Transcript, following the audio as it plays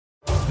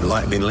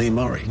like Lee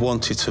Murray,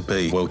 wanted to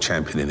be world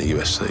champion in the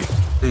UFC.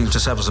 He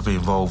just happens to be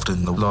involved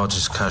in the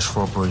largest cash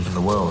robbery in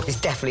the world. He's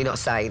definitely not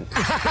sane.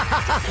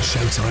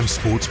 Showtime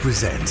Sports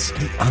presents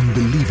the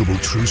unbelievable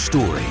true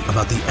story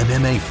about the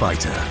MMA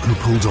fighter who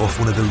pulled off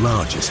one of the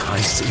largest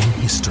heists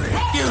in history.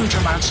 Huge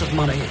amounts of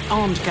money,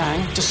 armed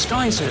gang,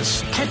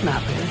 disguises,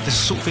 kidnapping. This is the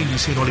sort of thing you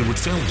see in Hollywood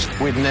films.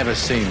 We'd never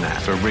seen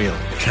that for real.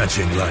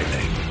 Catching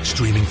Lightning,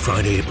 streaming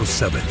Friday, April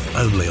 7th,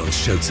 only on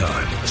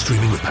Showtime,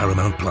 streaming with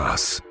Paramount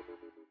Plus.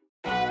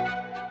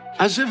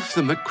 As if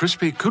the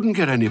McCrispy couldn't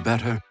get any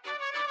better,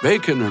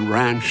 Bacon and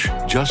Ranch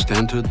just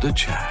entered the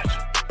chat.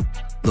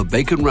 The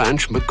Bacon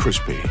Ranch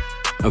McCrispy,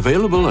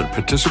 available at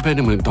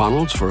participating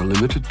McDonald's for a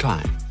limited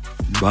time.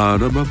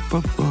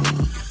 Ba-da-ba-ba-ba.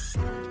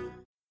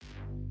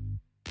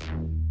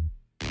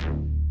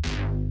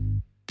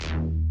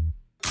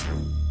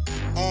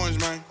 Orange,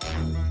 man.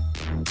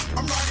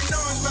 I'm rocking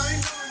orange,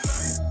 man.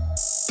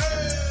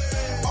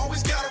 Hey,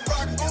 always gotta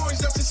rock orange,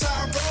 that's just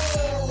how I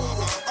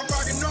roll. I'm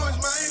rocking orange,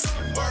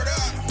 man. Word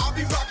up, I'll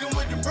be rocking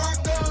with the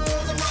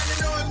Broncos. I'm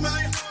rocking orange,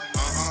 man.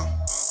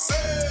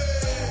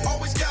 Hey,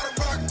 always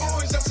gotta rock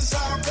orange, that's just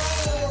how I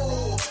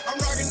roll. I'm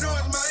rocking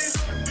orange,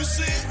 man. You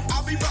see it,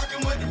 I'll be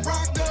rocking with the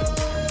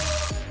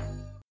Broncos.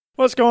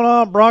 What's going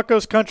on,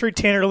 Broncos country?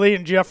 Tanner Lee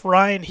and Jeff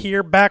Ryan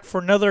here, back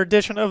for another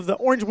edition of the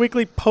Orange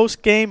Weekly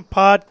Postgame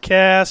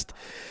Podcast.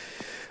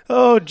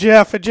 Oh,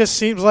 Jeff, it just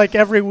seems like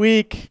every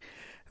week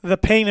the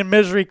pain and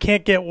misery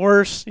can't get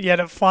worse, yet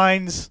it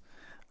finds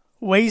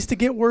ways to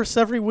get worse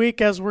every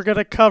week, as we're going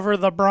to cover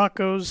the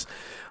Broncos'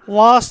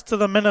 loss to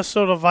the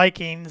Minnesota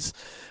Vikings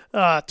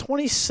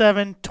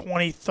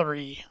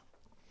 27-23.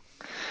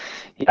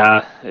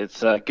 Yeah,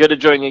 it's good to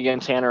join you again,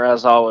 Tanner,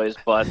 as always,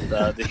 but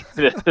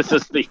this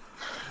is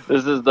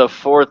the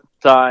fourth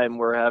time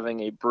we're having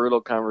a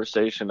brutal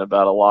conversation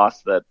about a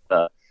loss that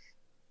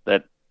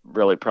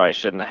really probably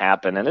shouldn't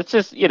happen, and it's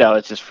just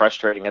it's just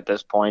frustrating at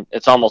this point.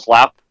 It's almost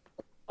laughable.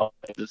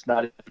 It's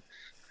not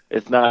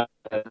about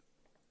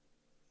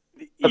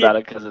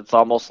it because it's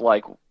almost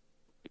like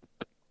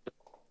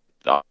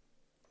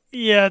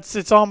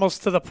it's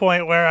almost to the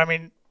point where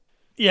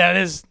it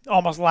is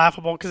almost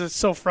laughable because it's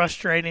so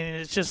frustrating, and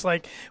it's just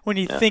like when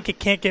you think it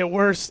can't get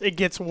worse, it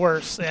gets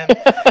worse, and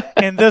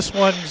and this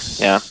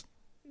one's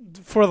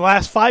for the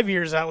last 5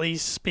 years at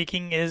least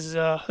speaking is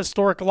a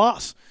historic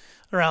loss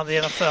around the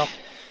NFL.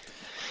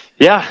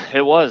 Yeah,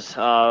 it was.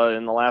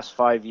 In the last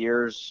 5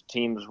 years,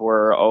 teams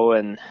were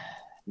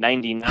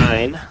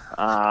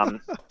 0-99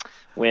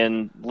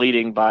 when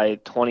leading by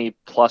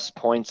 20-plus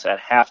points at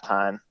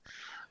halftime.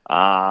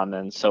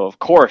 And so, of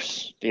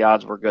course, the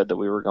odds were good that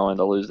we were going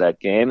to lose that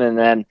game. And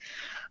then,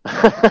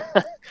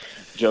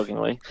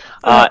 jokingly,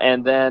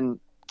 and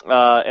then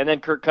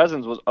Kirk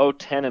Cousins was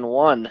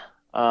 0-10-1,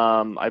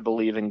 I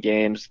believe, in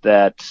games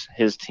that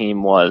his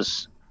team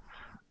was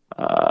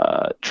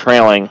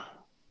trailing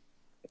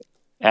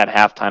at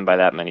halftime by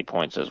that many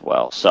points as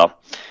well. So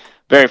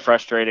very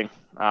frustrating.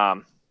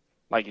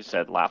 Like you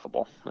said,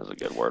 laughable is a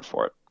good word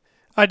for it.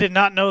 I did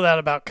not know that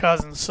about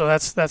Cousins, so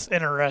that's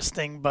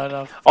interesting.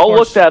 But I'll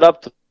look that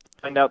up to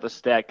find out the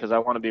stat because I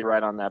want to be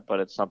right on that.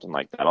 But it's something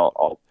like that.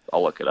 I'll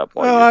look it up.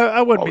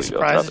 I wouldn't be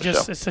surprised.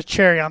 It's a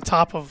cherry on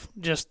top of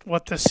just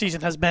what this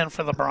season has been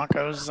for the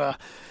Broncos.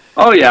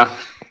 Oh yeah.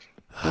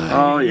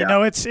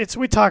 It's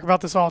we talk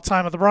about this all the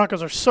time. But the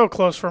Broncos are so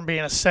close from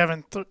being a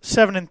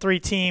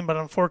 7-3 team, but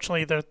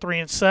unfortunately they're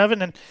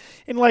 3-7.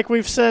 And like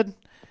we've said,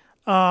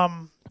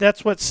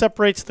 that's what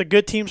separates the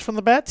good teams from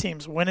the bad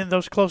teams: winning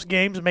those close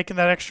games and making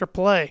that extra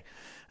play.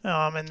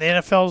 And the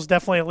NFL is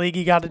definitely a league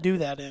you got to do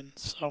that in.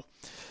 So,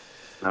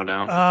 no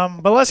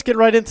doubt. But let's get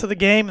right into the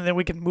game, and then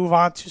we can move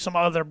on to some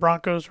other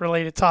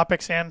Broncos-related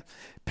topics and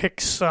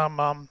pick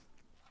some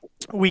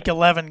Week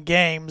 11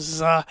 games.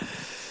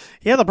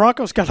 The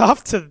Broncos got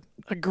off to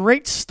a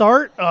great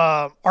start,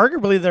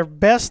 arguably their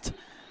best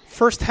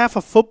first half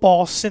of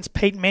football since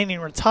Peyton Manning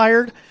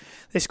retired.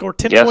 They scored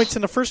 10 points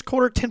in the first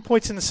quarter, 10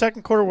 points in the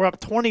second quarter. We're up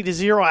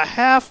 20-0 at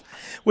half,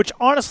 which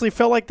honestly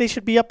felt like they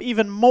should be up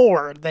even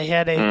more. They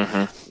had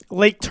a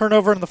late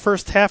turnover in the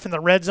first half in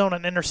the red zone,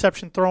 an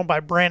interception thrown by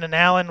Brandon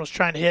Allen, was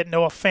trying to hit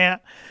Noah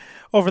Fant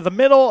over the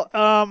middle.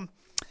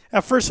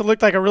 At first, it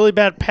looked like a really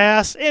bad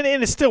pass, and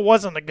it still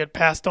wasn't a good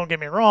pass, don't get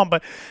me wrong,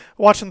 but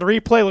watching the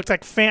replay, it looked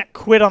like Fant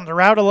quit on the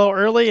route a little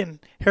early, and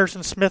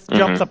Harrison Smith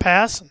jumped the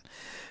pass and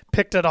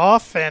picked it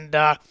off. And,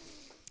 I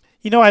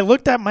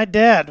looked at my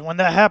dad when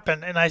that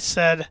happened, and I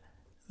said,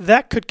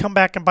 that could come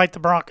back and bite the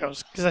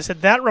Broncos. Because I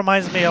said, that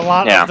reminds me a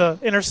lot of the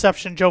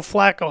interception Joe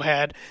Flacco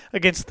had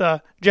against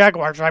the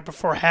Jaguars right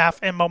before half,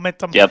 and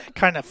momentum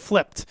kind of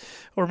flipped.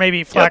 Or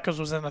maybe Flacco's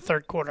was in the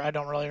third quarter. I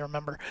don't really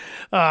remember.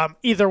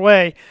 Either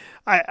way,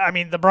 I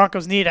mean, the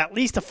Broncos need at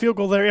least a field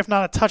goal there, if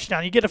not a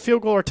touchdown. You get a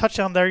field goal or a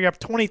touchdown there, you have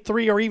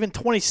 23 or even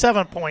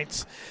 27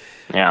 points.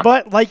 Yeah.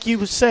 But like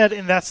you said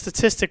in that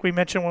statistic we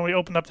mentioned when we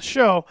opened up the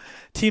show,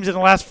 teams in the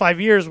last 5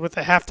 years with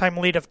a halftime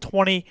lead of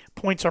 20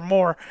 points or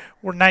more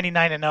were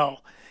 99-0.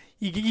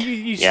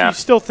 You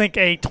still think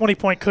a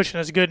 20-point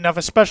cushion is good enough,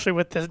 especially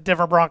with the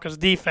Denver Broncos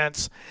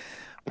defense.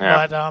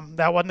 Yeah. But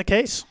that wasn't the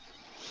case.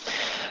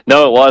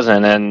 No, it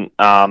wasn't. And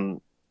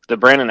the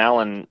Brandon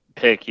Allen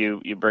pick,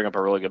 you bring up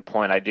a really good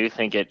point. I do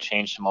think it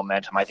changed the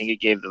momentum. I think it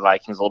gave the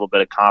Vikings a little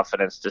bit of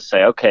confidence to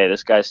say, okay,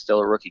 this guy's still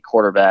a rookie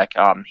quarterback.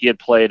 He had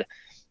played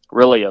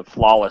really a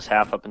flawless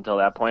half up until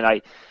that point.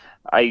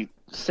 I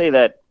say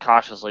that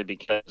cautiously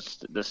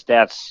because the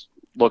stats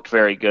looked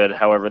very good.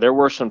 However, there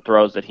were some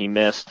throws that he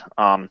missed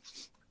on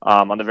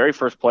the very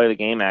first play of the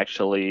game,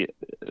 actually,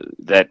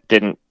 that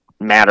didn't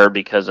matter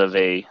because of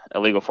a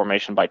illegal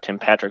formation by Tim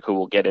Patrick, who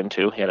we'll get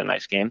into. He had a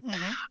nice game.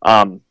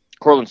 Mm-hmm.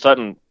 Cortland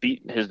Sutton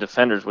beat his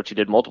defenders, which he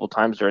did multiple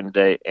times during the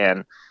day,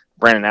 and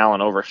Brandon Allen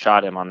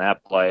overshot him on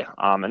that play.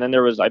 And then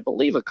there was, I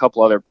believe, a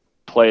couple other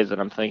plays that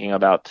I'm thinking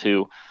about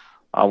too.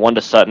 One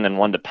to Sutton and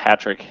one to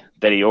Patrick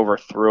that he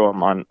overthrew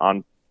him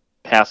on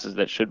passes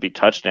that should be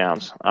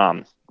touchdowns,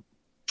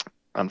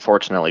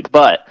 unfortunately.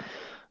 But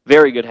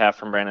very good half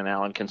from Brandon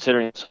Allen,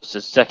 considering it's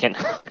his second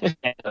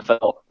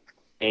NFL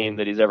game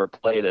that he's ever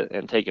played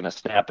and taken a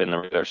snap in the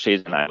regular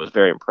season. I was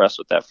very impressed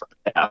with that first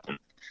half. And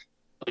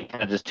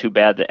kind of just too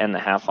bad to end the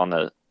half on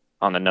the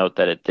note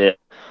that it did.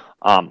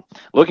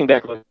 Looking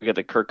back at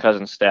the Kirk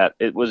Cousins stat,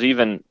 it was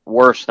even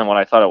worse than what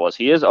I thought it was.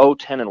 He is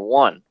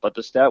 0-10-1, but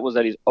the stat was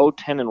that he's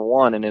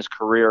 0-10-1 in his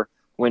career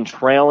when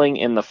trailing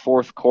in the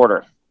fourth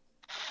quarter.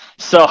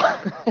 So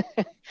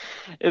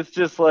it's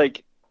just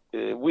like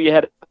we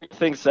had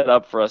things set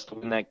up for us to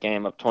win that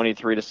game up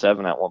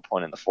 23-7 at one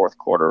point in the fourth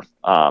quarter,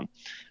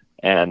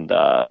 and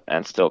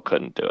still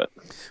couldn't do it.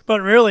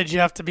 But really,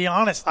 Jeff, to be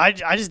honest, I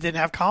just didn't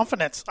have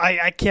confidence.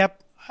 I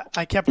kept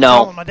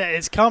telling my dad,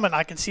 it's coming.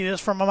 I can see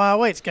this from a mile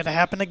away. It's going to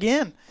happen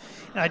again.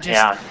 And I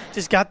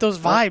just got those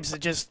vibes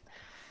that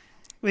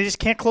they just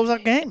can't close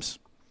out games.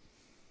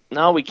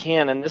 No, we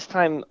can. And this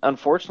time,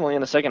 unfortunately,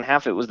 in the second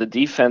half, it was the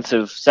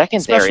defensive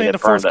secondary especially in the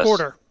fourth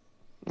quarter.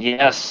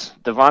 Yes,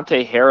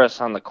 Devontae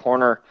Harris on the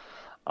corner.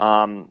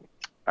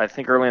 I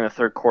think early in the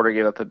third quarter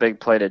gave up a big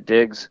play to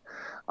Diggs,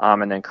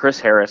 and then Chris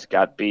Harris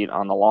got beat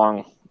on the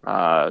long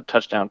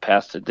touchdown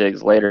pass to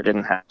Diggs later.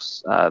 Didn't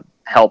have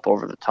help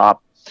over the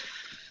top.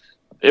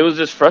 It was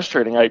just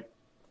frustrating. I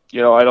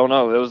don't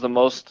know. It was the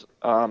most.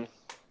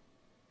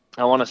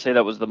 I want to say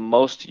that was the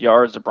most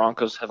yards the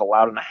Broncos have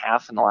allowed in a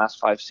half in the last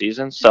 5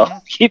 seasons. So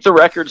keep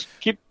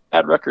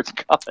bad records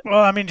coming.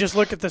 Well, I mean, just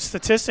look at the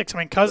statistics. I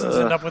mean, Cousins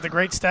ended up with a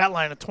great stat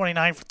line of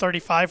 29 for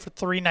 35 for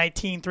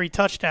 319, 3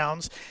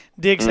 touchdowns.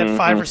 Diggs had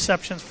 5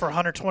 receptions for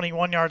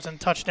 121 yards and a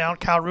touchdown.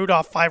 Kyle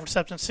Rudolph, 5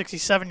 receptions,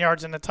 67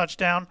 yards and a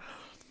touchdown.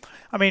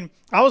 I mean,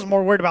 I was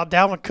more worried about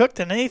Dalvin Cook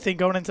than anything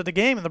going into the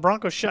game, and the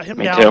Broncos shut him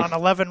down on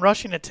 11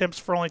 rushing attempts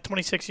for only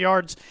 26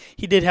 yards.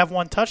 He did have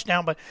 1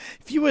 touchdown, but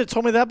if you would have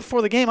told me that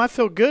before the game, I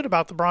feel good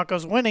about the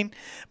Broncos winning.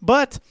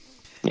 But,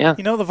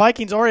 the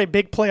Vikings are a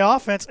big play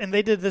offense, and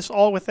they did this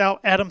all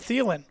without Adam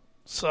Thielen.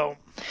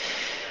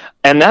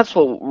 And that's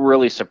what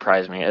really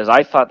surprised me, is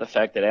I thought the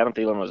fact that Adam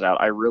Thielen was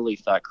out, I really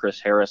thought Chris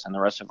Harris and the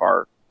rest of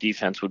our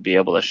defense would be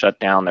able to shut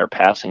down their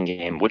passing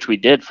game, which we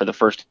did for the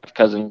first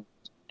Cousins.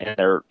 And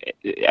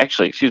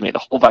the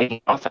whole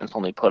Viking offense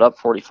only put up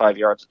 45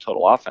 yards of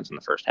total offense in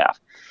the first half.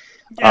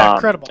 Yeah,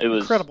 incredible. It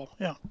was incredible.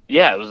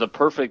 Yeah, it was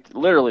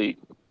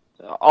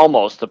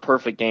almost the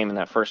perfect game in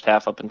that first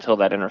half up until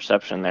that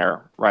interception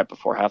there right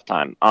before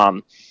halftime.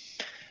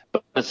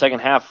 But the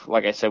second half,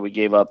 like I said, we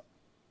gave up,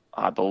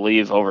 I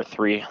believe, over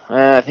 3.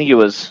 I think it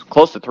was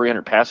close to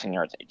 300 passing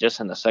yards just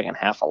in the second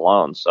half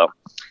alone. So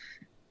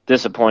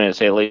disappointed to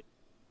say the least.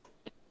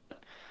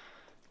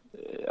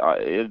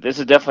 This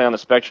is definitely on the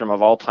spectrum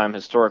of all-time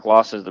historic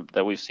losses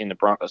that we've seen the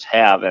Broncos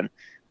have, and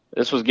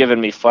this was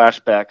giving me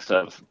flashbacks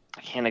of,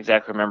 I can't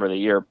exactly remember the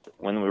year,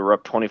 when we were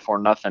up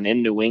 24-0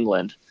 in New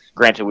England.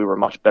 Granted, we were a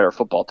much better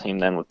football team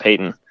then with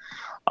Peyton,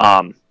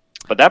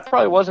 but that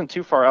probably wasn't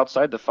too far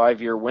outside the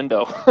 5-year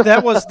window.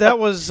 that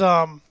was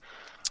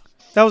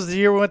the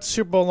year we went to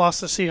Super Bowl and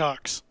lost to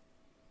Seahawks.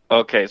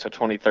 Okay, so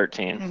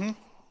 2013.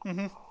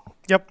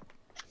 Yep.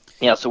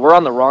 Yeah, so we're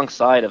on the wrong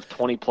side of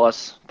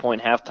 20-plus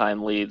point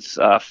halftime leads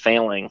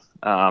failing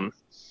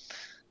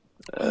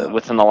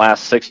within the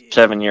last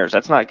 6-7 years.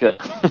 That's not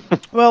good.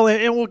 Well,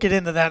 and we'll get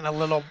into that in a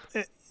little.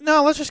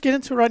 No, let's just get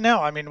into it right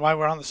now. I mean, while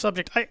we're on the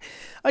subject,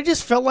 I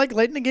just felt like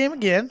late in the game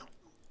again,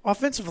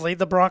 offensively,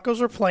 the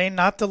Broncos were playing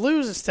not to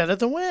lose instead of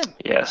to win.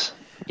 Yes.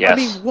 I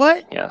mean,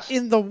 what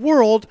in the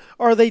world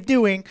are they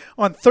doing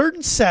on 3rd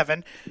and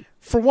 7?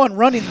 For one,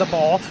 running the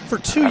ball. For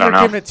two, you're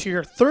giving it to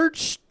your third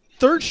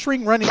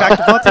string running back,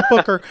 Devontae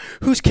Booker,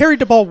 who's carried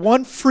the ball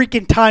one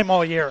freaking time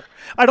all year.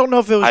 I don't know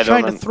if it was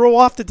trying to throw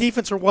off the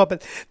defense or what,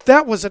 but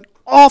that was an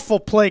awful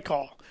play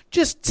call.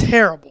 Just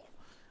terrible.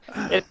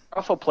 It's an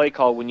awful play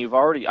call when you've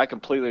already – I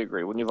completely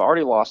agree. When you've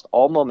already lost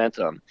all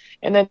momentum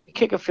and then you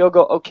kick a field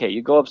goal, okay,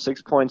 you go up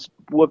 6 points,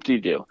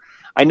 whoop-de-doo.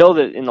 I know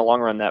that in the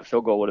long run that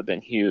field goal would have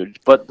been huge,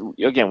 but,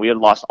 again, we had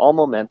lost all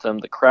momentum.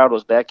 The crowd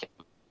was back.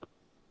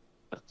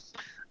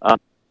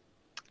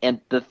 And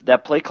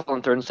that play call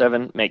on 3rd and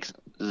 7 makes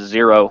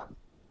zero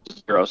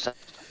sense.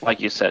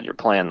 Like you said, you're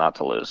playing not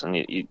to lose, and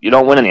you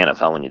don't win in the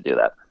NFL when you do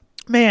that.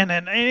 Man,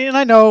 and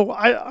I know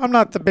I'm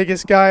not the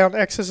biggest guy on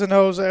X's and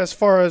O's as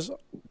far as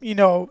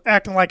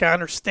acting like I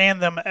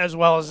understand them as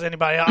well as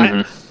anybody.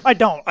 I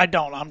don't.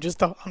 I'm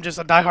just a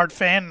diehard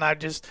fan, and I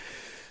just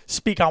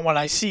speak on what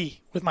I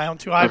see with my own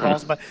two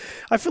eyeballs. But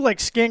I feel like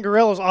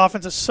Scangarello's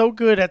offense is so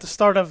good at the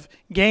start of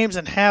games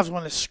and halves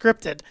when it's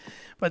scripted.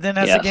 But then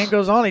as the game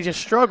goes on, he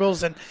just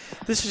struggles. And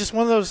this is just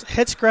one of those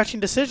head-scratching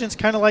decisions,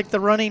 kind of like the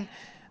running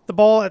the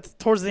ball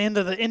towards the end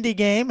of the Indy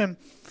game. And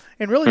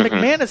really,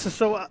 McManus is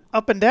so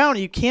up and down,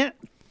 you can't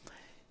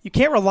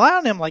rely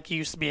on him like you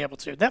used to be able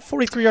to. That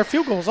 43-yard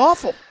field goal was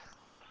awful.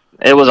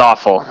 It was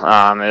awful.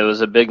 It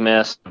was a big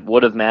miss.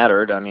 Would have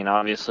mattered. I mean,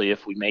 obviously,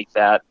 if we make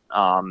that,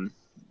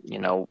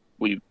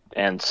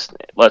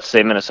 let's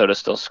say Minnesota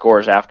still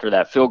scores after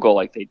that field goal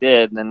like they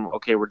did, then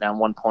okay, we're down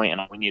 1 point,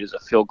 and all we need is a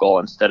field goal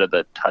instead of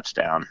the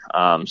touchdown.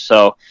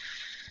 So,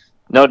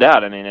 no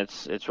doubt. I mean,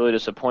 it's really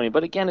disappointing.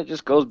 But again, it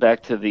just goes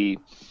back to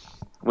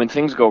when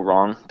things go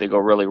wrong, they go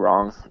really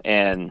wrong,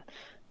 and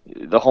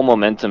the whole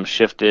momentum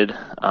shifted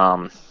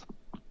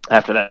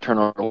after that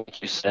turnover,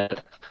 like you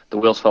said. The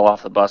wheels fell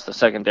off the bus. The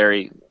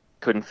secondary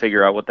couldn't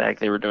figure out what the heck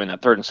they were doing.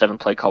 That 3rd and 7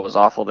 play call was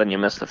awful. Then you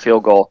miss the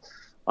field goal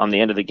on the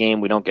end of the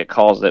game. We don't get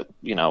calls that,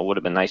 would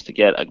have been nice to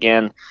get.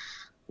 Again,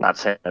 not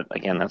saying that,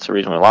 again, that's the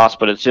reason we lost,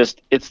 but it's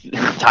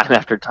time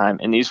after time.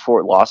 In these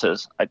 4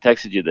 losses, I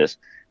texted you this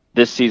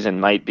season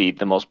might be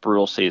the most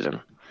brutal season.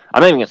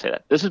 I'm not even going to say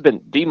that. This has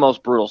been the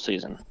most brutal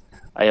season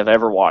I have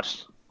ever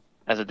watched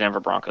as a Denver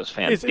Broncos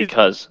fan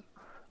because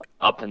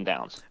up and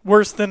downs.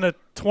 Worse than the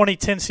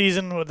 2010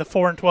 season with the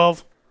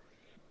 4-12?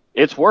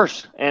 It's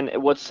worse. And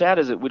what's sad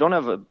is that we don't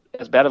have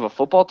as bad of a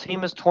football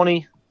team as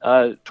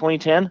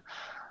 2010,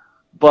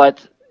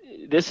 but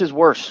this is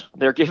worse.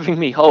 They're giving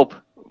me hope,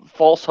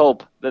 false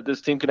hope, that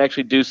this team can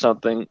actually do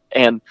something.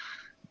 And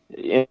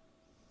a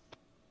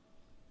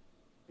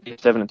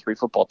 7-3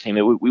 football team,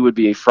 we would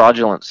be a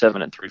fraudulent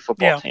 7-3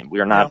 football team.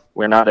 We are not.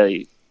 We're not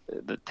a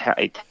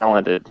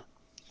talented.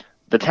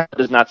 The talent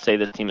does not say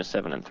this team is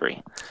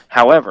 7-3.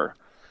 However,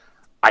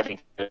 I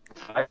think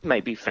 5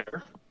 might be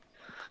fair.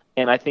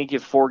 And I think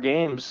if 4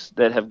 games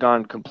that have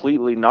gone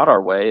completely not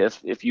our way,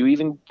 if you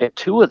even get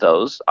 2 of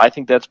those, I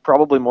think that's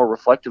probably more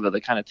reflective of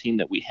the kind of team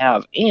that we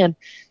have. And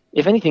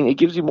if anything, it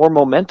gives you more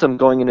momentum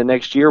going into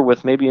next year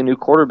with maybe a new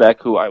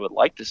quarterback who I would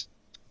like to see.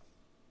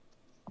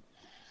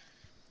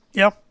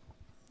 Yeah.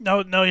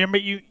 No,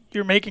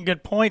 you're making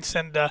good points.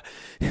 And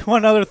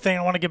one other thing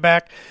I want to get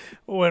back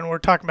when we're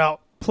talking about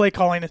play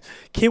calling is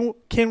can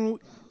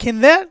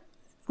that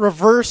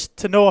reverse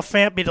to Noah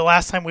Fant be the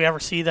last time we ever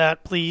see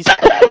that, please?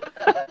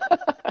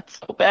 That's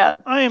so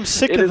bad. I am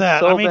sick of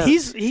that. I mean,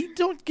 he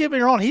don't get me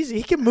wrong.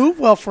 He can move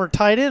well for a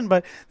tight end,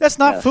 but that's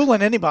not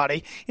fooling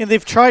anybody. And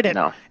they've tried it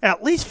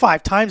at least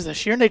 5 times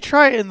this year, and they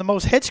try it in the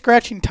most head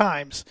scratching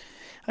times.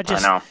 I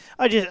know.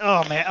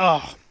 Oh man.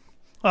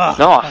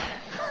 No,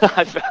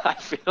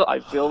 I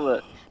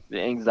feel the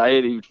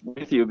anxiety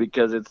with you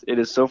because it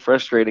is so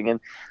frustrating.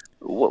 And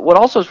what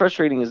also is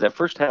frustrating is that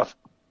first half,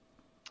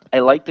 I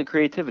like the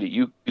creativity.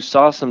 You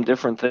saw some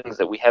different things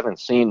that we haven't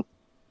seen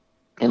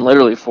in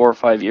literally 4 or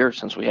 5 years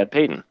since we had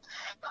Peyton.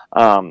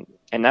 And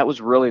that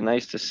was really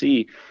nice to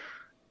see.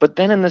 But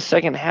then in the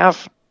second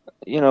half,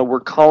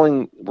 we're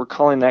calling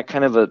that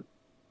kind of a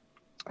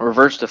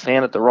reverse to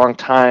Fant at the wrong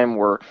time.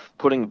 We're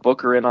putting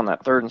Booker in on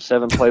that 3rd and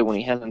 7 play when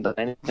he hasn't done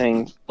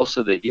anything most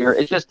of the year.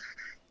 It's just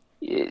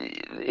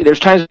there's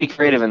times to be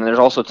creative, and there's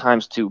also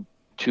times to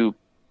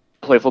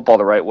play football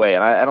the right way.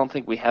 And I don't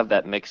think we have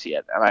that mix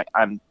yet. And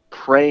I'm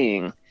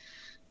praying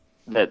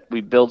that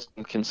we build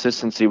some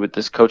consistency with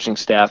this coaching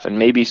staff and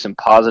maybe some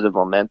positive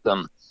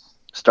momentum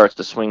starts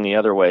to swing the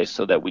other way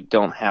so that we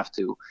don't have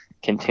to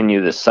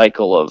continue this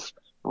cycle of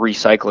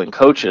recycling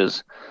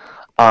coaches.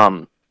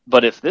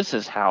 But if this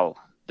is how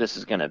this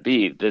is going to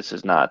be, this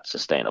is not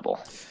sustainable.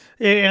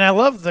 And I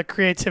love the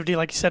creativity,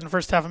 like you said in the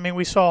first half. I mean,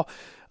 we saw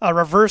a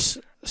reverse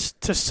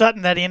to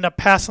Sutton that he ended up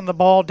passing the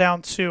ball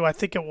down to, I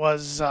think it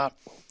was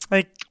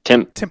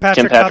Tim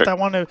Patrick got that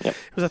one. It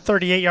was a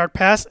 38-yard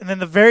pass. And then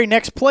the very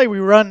next play, we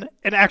run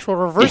an actual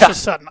reverse to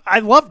Sutton. I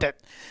loved it.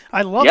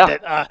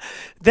 It.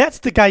 That's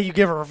the guy you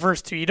give a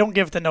reverse to. You don't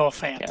give it to Noah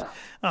Fant.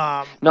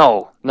 Yeah.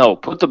 No.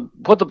 Put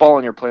the ball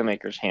in your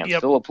playmaker's hands.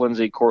 Yep. Philip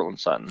Lindsay, Cortland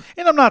Sutton.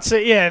 And I'm not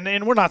saying,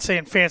 and we're not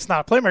saying Fant's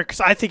not a playmaker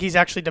because I think he's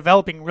actually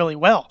developing really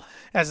well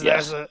as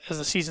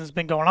the season's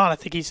been going on. I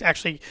think he's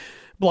actually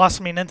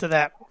blossoming into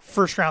that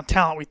first-round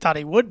talent we thought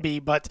he would be,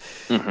 but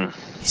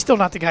he's still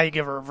not the guy you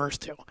give a reverse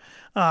to.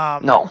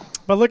 No.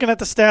 But looking at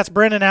the stats,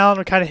 Brandon Allen,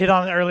 we kind of hit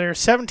on it earlier,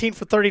 17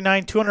 for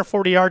 39,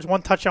 240 yards,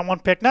 1 touchdown, 1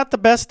 pick. Not the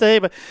best day,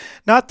 but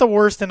not the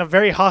worst in a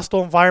very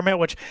hostile environment,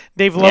 which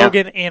Dave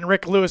Logan and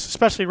Rick Lewis,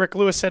 especially Rick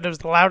Lewis, said it was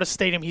the loudest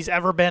stadium he's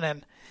ever been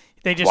in.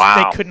 They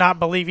could not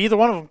believe, either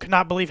one of them could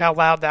not believe how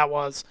loud that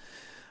was.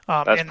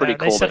 That's pretty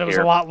cool. They said it was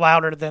a lot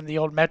louder than the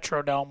old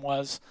Metrodome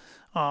was.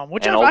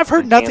 Which I've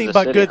heard nothing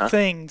but good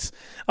things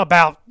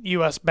about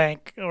U.S.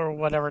 Bank or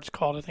whatever it's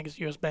called. I think it's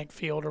U.S. Bank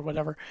Field or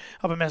whatever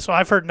up in Minnesota.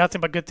 I've heard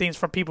nothing but good things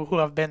from people who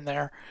have been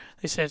there.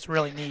 They say it's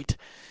really neat.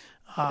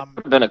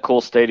 Been a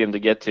cool stadium to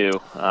get to.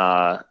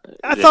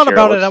 I thought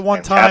about it at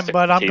one time,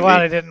 but I'm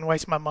glad I didn't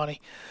waste my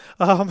money.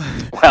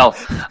 Well,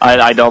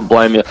 I don't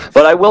blame you,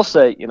 but I will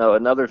say,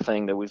 another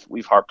thing that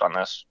we've harped on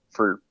this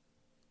for,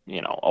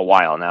 a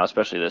while now,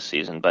 especially this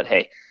season. But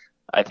hey,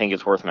 I think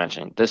it's worth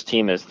mentioning. This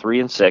team is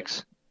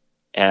 3-6,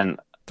 and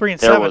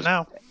 3-7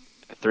 now.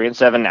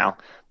 3-7 now,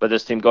 but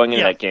this team going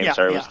into that game, was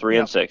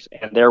 3-6,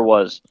 and there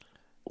was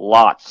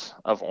lots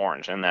of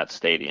orange in that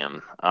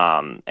stadium,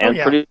 and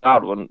pretty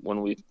loud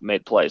when we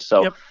made plays.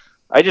 So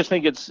I just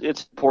think it's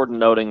important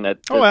noting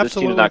that this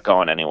team's not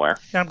going anywhere.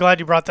 Yeah, I'm glad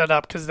you brought that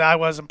up because I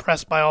was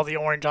impressed by all the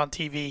orange on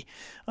TV.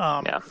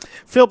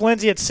 Philip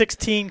Lindsay had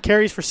 16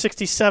 carries for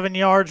 67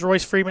 yards.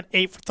 Royce Freeman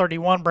 8 for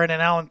 31.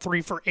 Brandon Allen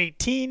 3 for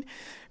 18.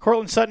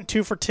 Cortland Sutton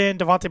 2 for 10.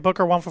 Devontae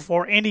Booker 1 for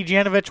 4. Andy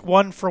Janovich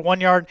 1 for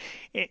 1 yard,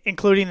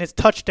 including his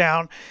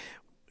touchdown.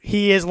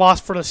 He is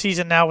lost for the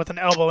season now with an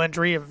elbow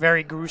injury, a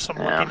very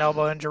gruesome-looking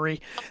elbow injury.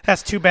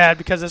 That's too bad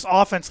because this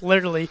offense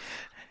literally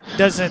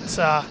doesn't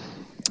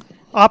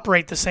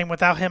operate the same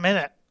without him in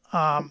it.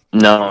 It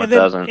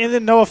doesn't. And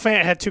then Noah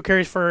Fant had 2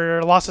 carries for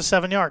a loss of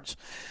 7 yards.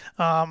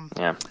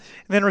 And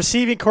then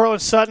receiving,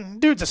 Cortland Sutton,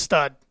 dude's a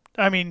stud.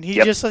 I mean,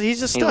 he's a stud.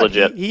 He's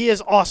legit. He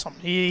is awesome.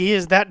 He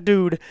is that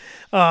dude.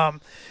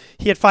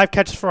 He had 5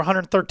 catches for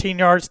 113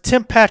 yards.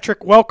 Tim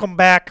Patrick, welcome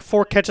back.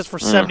 4 catches for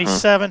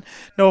 77.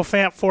 Noah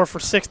Fant, 4 for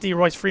 60.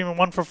 Royce Freeman,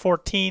 1 for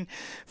 14.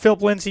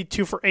 Philip Lindsay,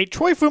 2 for 8.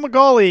 Troy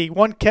Fumagalli,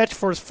 1 catch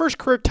for his first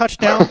career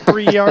touchdown,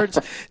 3 yards.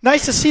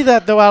 Nice to see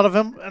that, though, out of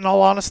him, in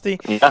all honesty.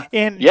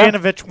 And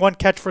Janovich, 1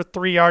 catch for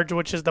 3 yards,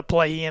 which is the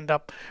play he ended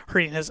up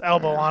hurting his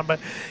elbow on. But,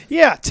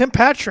 Tim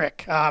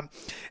Patrick,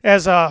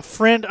 as a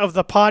friend of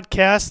the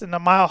podcast and the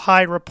Mile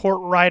High Report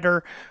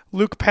writer,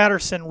 Luke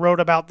Patterson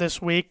wrote about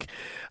this week,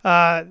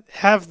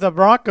 have the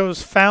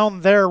Broncos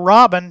found their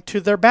Robin to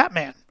their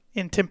Batman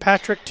in Tim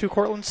Patrick to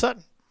Cortland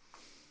Sutton?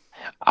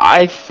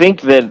 I think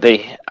that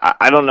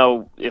I don't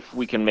know if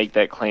we can make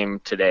that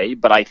claim today,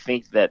 but I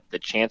think that the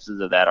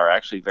chances of that are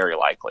actually very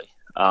likely.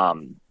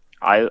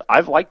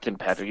 I've liked Tim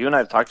Patrick. You and I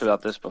have talked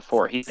about this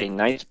before. He's a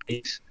nice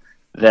piece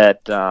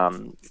that,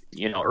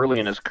 early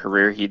in his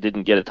career, he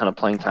didn't get a ton of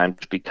playing time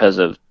just because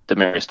of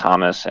Demaryius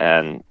Thomas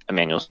and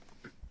Emmanuel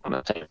on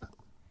the team.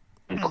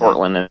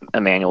 Cortland and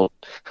Emmanuel,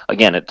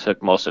 again, it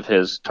took most of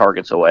his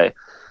targets away.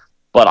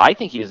 But I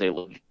think he is a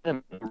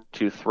legitimate number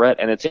 2 threat,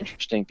 and it's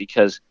interesting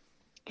because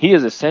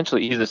he's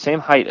the same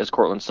height as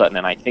Cortland Sutton,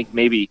 and I think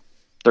maybe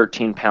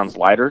 13 pounds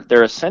lighter.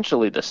 They're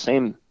essentially the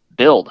same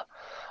build.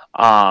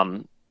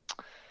 And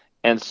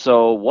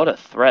so what a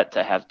threat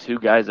to have 2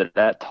 guys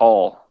that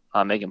tall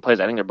making plays.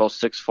 I think they're both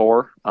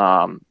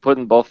 6'4".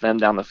 Putting both of them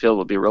down the field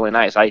would be really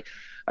nice.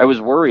 I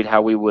was worried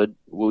how we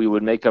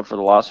would make up for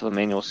the loss of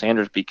Emmanuel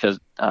Sanders because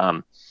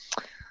I'm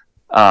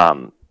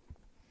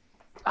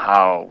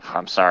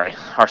sorry,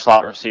 our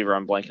slot receiver,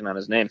 I'm blanking on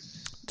his name.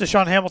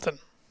 Deshaun Hamilton.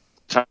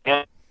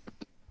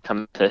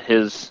 Come to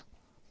his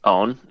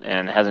own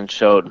and hasn't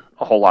showed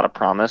a whole lot of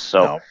promise,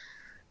 so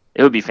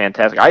it would be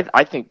fantastic.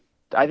 I think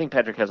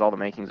Patrick has all the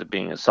makings of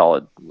being a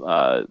solid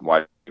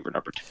wide receiver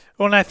number 2.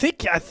 Well, and I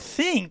think I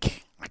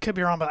could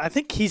be wrong, but I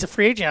think he's a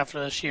free agent after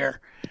this year.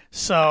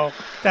 So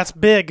that's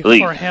big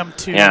for him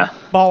to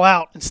ball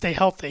out and stay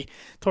healthy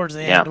towards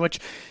the end, which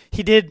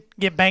he did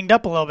get banged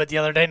up a little bit the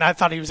other day, and I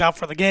thought he was out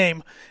for the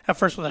game at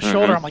first with a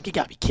shoulder. I'm like, you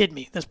got to be kidding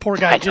me. This poor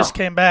guy just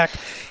came back,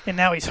 and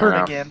now he's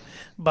hurt again.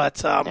 But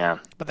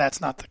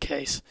that's not the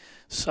case.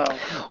 So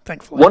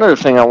thankfully. One other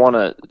thing I want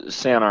to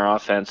say on our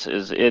offense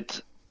is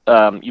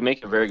you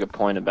make a very good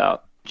point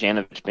about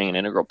Janovich being an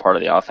integral part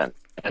of the offense.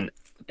 And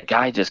the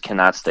guy just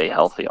cannot stay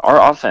healthy.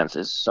 Our offense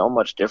is so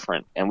much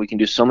different, and we can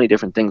do so many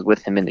different things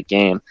with him in the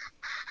game.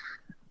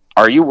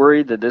 Are you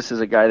worried that this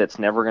is a guy that's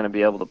never going to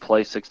be able to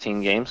play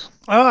 16 games?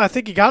 Oh, I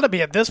think you got to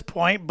be at this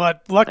point,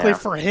 but luckily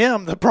for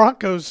him, the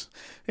Broncos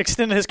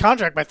extended his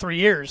contract by 3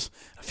 years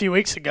a few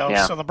weeks ago.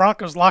 Yeah. So the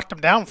Broncos locked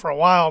him down for a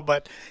while,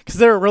 but because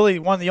they're really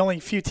one of the only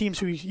few teams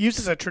who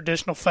uses a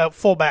traditional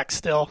fullback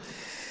still.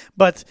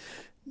 But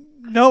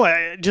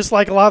no, just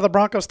like a lot of the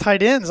Broncos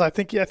tight ends, I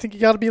think you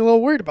got to be a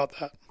little worried about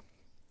that.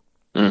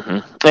 Mm-hmm.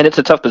 And it's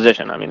a tough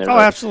position. I mean,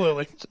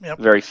 absolutely. Yep.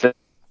 Very fit.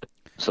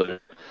 So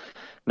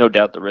no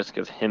doubt the risk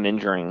of him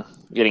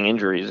getting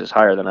injuries is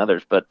higher than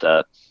others. But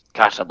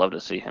gosh, I'd love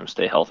to see him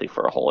stay healthy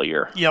for a whole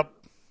year. Yep.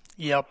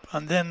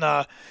 And then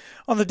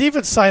on the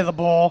defense side of the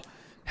ball,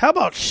 how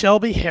about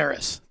Shelby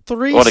Harris?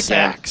 3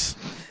 sacks.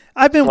 Game.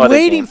 I've been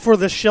waiting for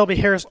this Shelby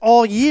Harris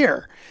all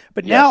year,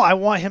 but now I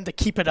want him to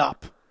keep it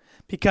up.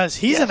 Because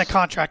he's in a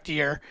contract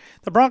year.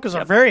 The Broncos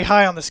are very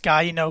high on this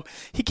guy. You know,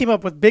 he came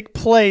up with big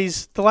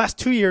plays the last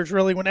 2 years,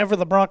 really, whenever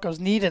the Broncos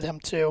needed him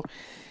to.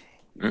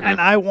 Mm-hmm. And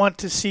I want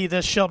to see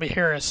this Shelby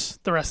Harris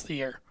the rest of the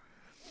year.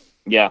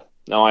 Yeah,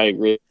 no, I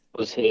agree. It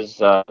was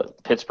his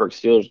Pittsburgh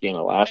Steelers game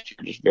of last year,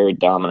 just very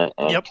dominant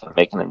and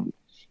making a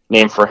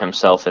name for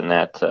himself in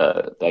that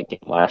game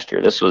last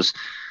year. It was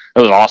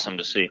awesome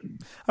to see.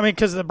 I mean,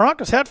 because the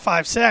Broncos had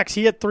 5 sacks.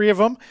 He had 3 of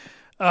them.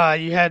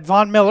 You had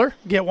Von Miller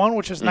get one,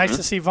 which is nice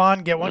to see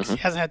Von get one because he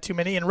hasn't had too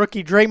many. And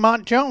rookie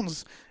Draymond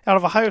Jones out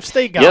of Ohio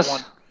State got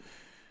one.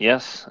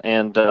 Yes,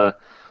 and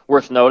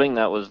worth noting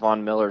that was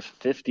Von Miller's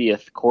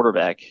 50th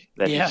quarterback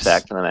that he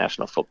sacked in the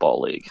National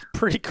Football League.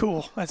 Pretty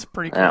cool. That's a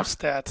pretty cool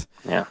stat.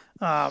 Yeah.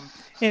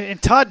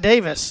 And Todd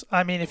Davis,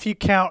 I mean, if you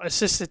count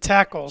assisted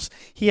tackles,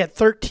 he had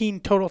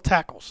 13 total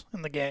tackles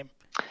in the game.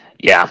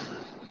 Yeah,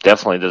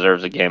 definitely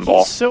deserves a game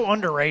ball. He's so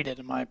underrated,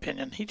 in my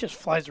opinion. He just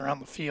flies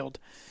around the field.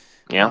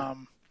 Yeah.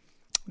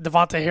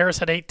 Devontae Harris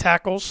had 8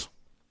 tackles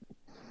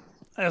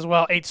as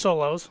well, 8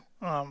 solos,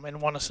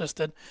 and 1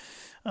 assisted.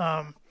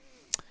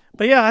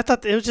 But, yeah, I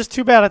thought it was just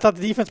too bad. I thought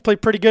the defense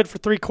played pretty good for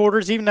 3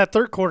 quarters. Even that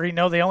third quarter,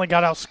 they only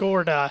got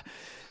outscored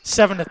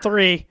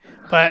 7-3.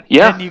 But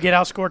then you get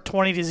outscored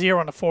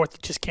 20-0 in the fourth. You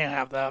just can't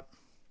have that.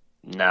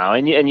 No,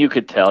 and you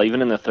could tell,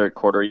 even in the third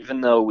quarter,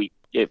 even though we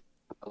get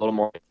a little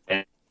more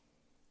in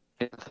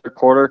the third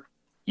quarter,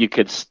 you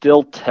could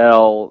still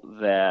tell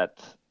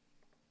that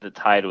the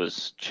tide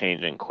was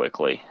changing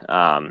quickly.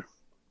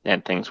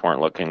 And things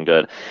weren't looking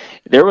good.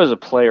 There was a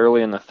play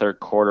early in the third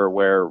quarter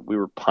where we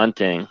were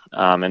punting,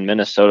 and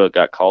Minnesota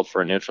got called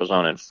for a neutral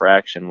zone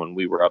infraction when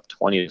we were up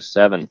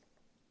 20-7.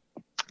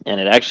 And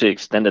it actually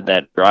extended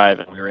that drive,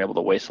 and we were able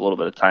to waste a little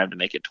bit of time to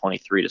make it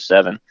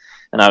 23-7.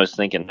 And I was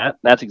thinking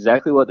that's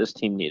exactly what this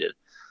team needed.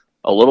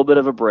 A little bit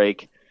of a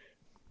break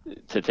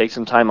to take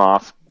some time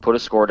off, put a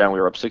score down. We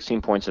were up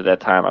 16 points at that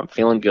time. I'm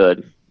feeling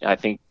good. I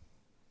think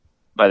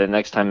by the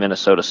next time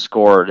Minnesota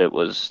scored, it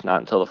was not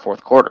until the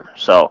fourth quarter.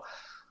 So,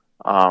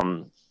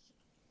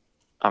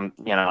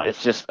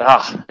 it's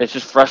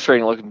just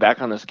frustrating looking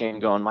back on this game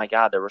going, my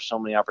God, there were so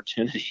many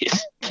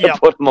opportunities to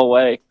put them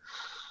away.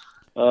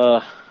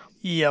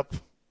 Yep.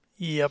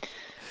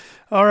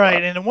 All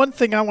right, and one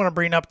thing I want to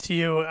bring up to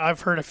you, I've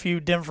heard a few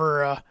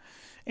Denver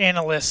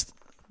analysts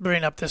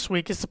bring up this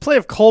week, is the play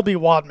of Colby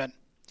Wadman.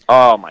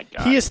 Oh, my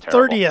God. He is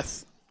terrible.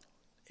 30th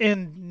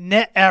in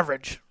net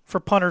average for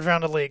punters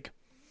around the league.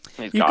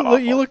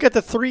 You look at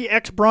the 3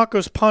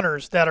 ex-Broncos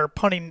punters that are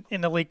punting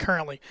in the league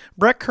currently.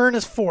 Brett Kern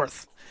is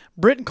 4th.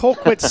 Britton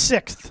Colquitt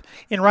 6th.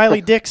 And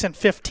Riley Dixon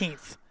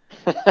 15th.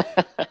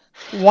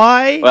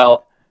 Why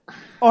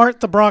aren't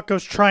the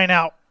Broncos trying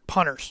out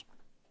punters?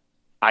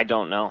 I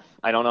don't know.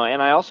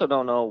 And I also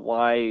don't know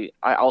why.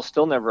 I'll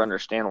still never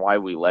understand why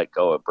we let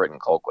go of Britton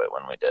Colquitt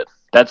when we did.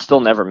 That still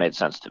never made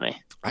sense to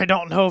me. I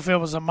don't know if it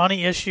was a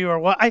money issue or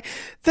what.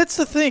 That's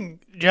the thing,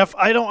 Jeff.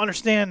 I don't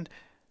understand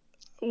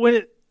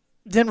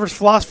Denver's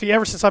philosophy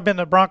ever since I've been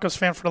a Broncos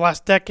fan for the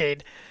last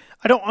decade.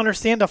 I don't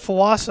understand the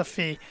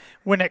philosophy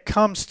when it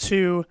comes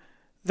to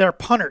their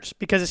punters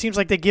because it seems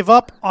like they give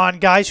up on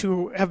guys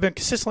who have been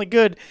consistently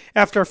good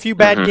after a few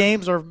bad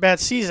games or bad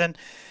season,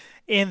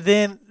 and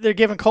then they're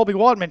giving Colby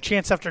Wadman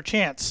chance after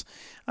chance.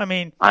 I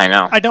mean, I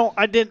know.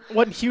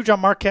 Wasn't huge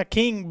on Marquette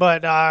King,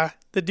 but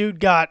the dude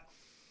got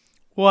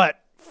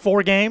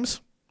 4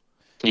 games?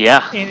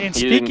 Yeah. And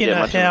speaking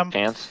of him,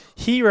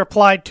 he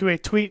replied to a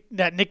tweet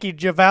that Nikki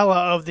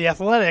Javala of The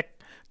Athletic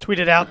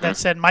tweeted out that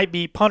said might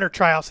be punter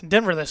tryouts in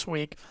Denver this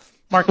week.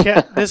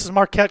 This is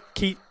Marquette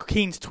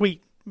King's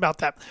tweet about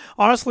that.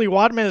 Honestly,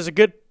 Wadman is a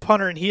good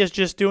punter, and he is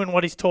just doing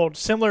what he's told.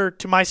 Similar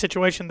to my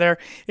situation there,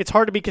 it's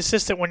hard to be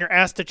consistent when you're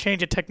asked to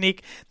change a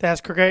technique that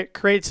has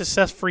created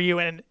success for you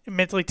and it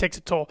mentally takes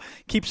a toll.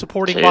 Keep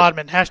supporting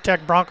Wadman.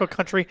 # Bronco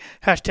Country.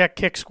 #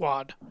 Kick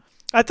Squad.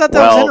 I thought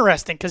that was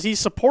interesting because he's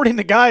supporting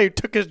the guy who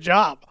took his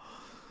job.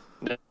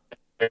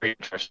 Very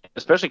interesting,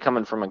 especially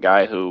coming from a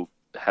guy who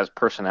has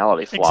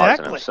personality flaws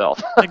in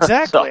himself.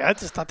 Exactly. I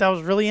just thought that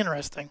was really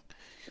interesting.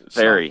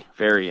 Very,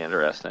 very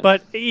interesting.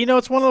 But,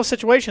 it's one of those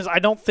situations I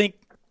don't think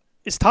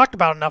is talked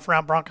about enough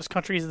around Broncos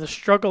country is the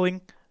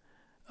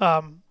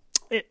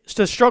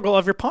the struggle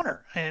of your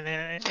punter. And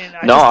I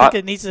think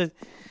it needs to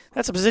 –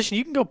 that's a position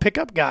you can go pick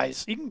up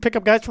guys. You can pick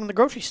up guys from the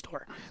grocery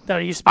store that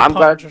used to be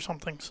punters or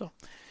something. So.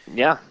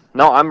 Yeah.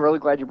 No, I'm really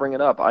glad you bring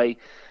it up.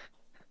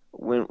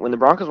 When the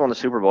Broncos won the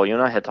Super Bowl, you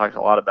and I had talked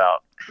a lot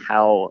about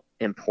how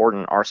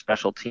important our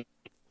special team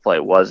play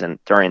was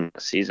during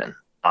the season.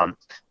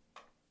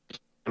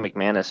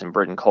 McManus and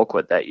Britton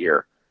Colquitt that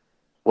year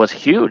was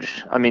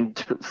huge. I mean,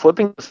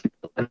 flipping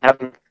and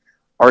having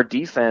our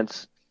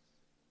defense,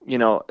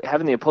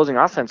 having the opposing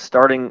offense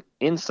starting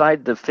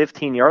inside the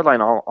 15-yard line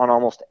on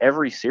almost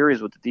every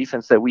series with the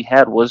defense that we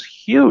had was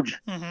huge.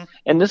 Mm-hmm.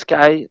 And this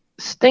guy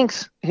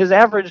stinks. His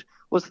average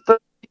was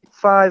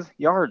 35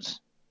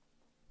 yards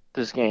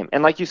this game.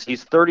 And like you said,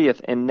 he's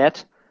 30th in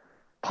net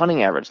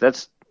punting average.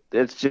 It's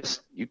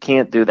just, you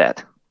can't do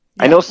that.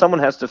 Yeah. I know someone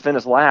has to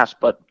finish last,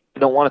 but I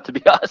don't want it to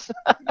be us.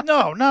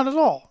 No, not at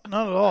all.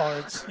 Not at all.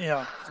 It's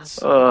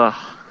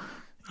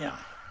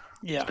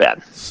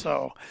bad.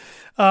 So,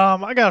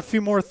 I got a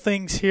few more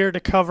things here to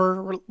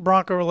cover,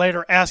 Bronco related,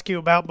 or ask you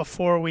about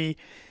before we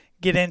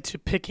get into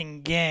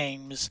picking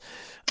games.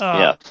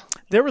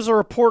 There was a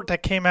report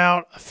that came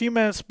out a few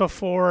hours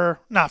before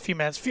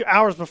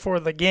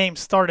the game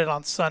started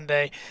on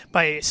Sunday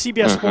by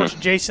CBS Sports'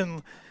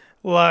 Jason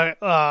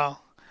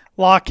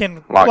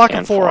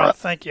Lockenfora.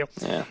 Thank you.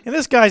 Yeah. And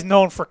this guy's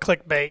known for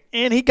clickbait,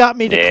 and he got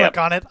me to click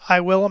on it,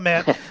 I will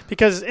admit,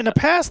 because in the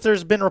past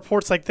there's been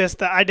reports like this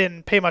that I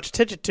didn't pay much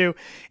attention to,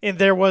 and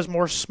there was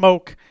more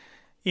smoke,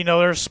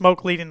 there's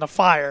smoke leading the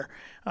fire.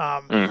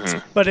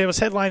 But it was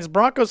headlines,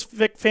 Broncos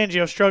Vic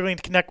Fangio struggling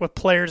to connect with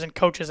players and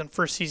coaches in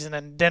first season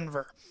in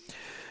Denver.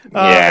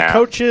 The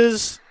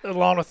coaches,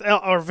 along with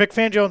Vic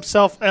Fangio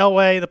himself,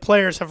 Elway, the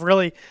players have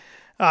really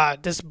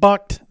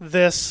debunked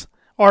this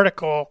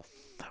article.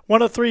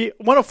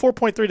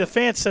 104.3 The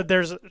Fan said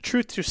there's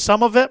truth to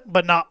some of it,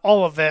 but not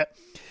all of it.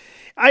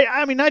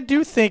 I mean, I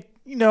do think,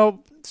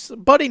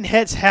 butting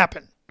heads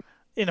happen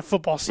in a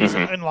football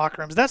season in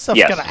locker rooms. That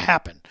stuff's going to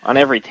happen. On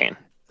every team.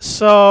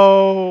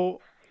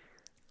 So,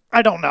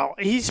 I don't know.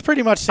 He's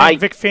pretty much saying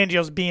Vic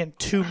Fangio's being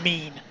too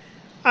mean.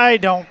 I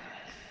don't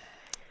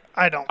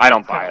buy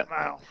it.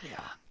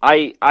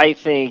 I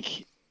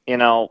think, I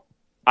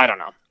don't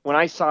know. When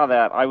I saw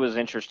that, I was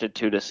interested,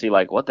 too, to see,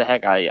 what the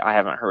heck? I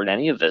haven't heard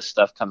any of this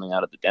stuff coming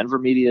out of the Denver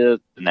media,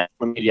 the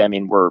national media. I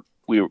mean,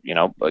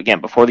 again,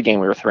 before the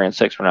game, we were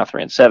 3-6. We're now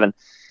 3-7.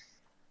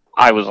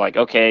 I was like,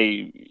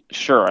 okay,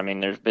 sure. I mean,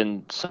 there's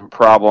been some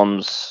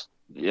problems.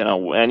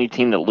 Any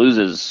team that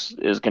loses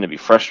is going to be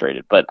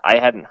frustrated. But I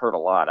hadn't heard a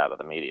lot out of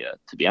the media,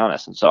 to be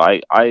honest. And so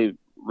I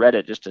read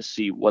it just to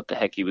see what the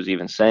heck he was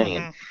even saying.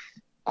 And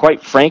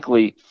quite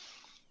frankly,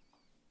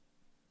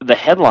 the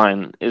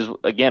headline is,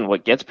 again,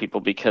 what gets people,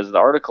 because the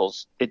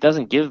articles, it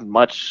doesn't give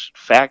much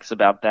facts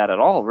about that at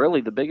all.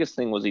 Really, the biggest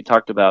thing was he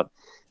talked about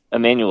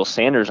Emmanuel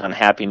Sanders'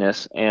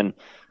 unhappiness and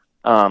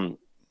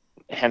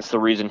hence the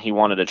reason he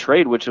wanted a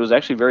trade, which was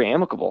actually very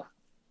amicable.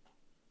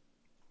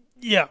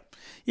 Yeah.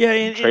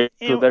 And, trade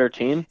to a better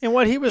team. And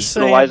what he was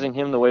saying, utilizing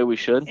him the way we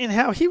should. And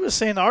how he was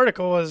saying the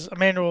article was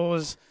Emmanuel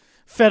was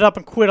fed up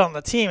and quit on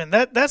the team, and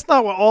that's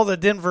not what all the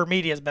Denver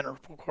media has been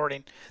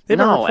reporting. They've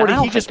been reporting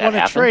he just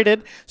wanted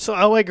traded, so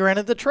Elway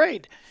granted the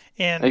trade.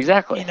 And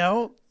exactly.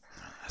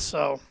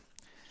 So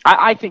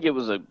I think it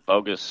was a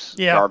bogus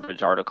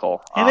garbage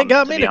article. And it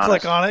got me to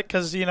click on it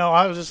because,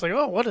 I was just like,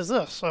 oh, what is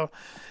this? So,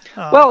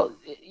 well,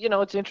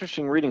 it's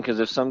interesting reading, because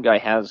if some guy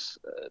has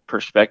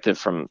perspective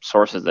from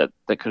sources that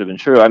could have been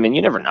true, I mean,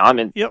 you never know. I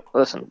mean,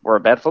 listen, we're a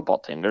bad football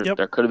team.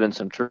 There could have been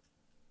some truth.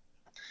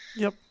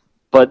 Yep.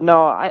 But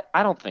no, I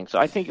don't think so.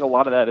 I think a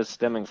lot of that is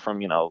stemming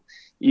from,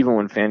 even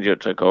when Fangio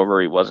took over,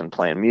 he wasn't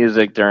playing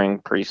music during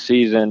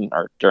preseason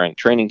or during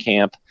training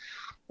camp.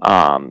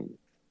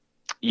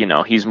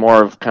 He's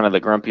more of kind of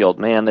the grumpy old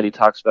man that he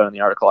talks about in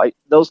the article.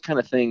 Those kind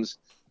of things,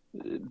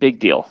 big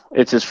deal.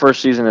 It's his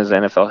first season as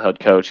NFL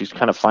head coach. He's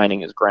kind of finding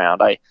his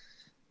ground.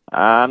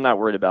 I'm not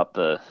worried about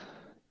the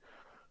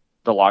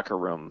locker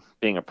room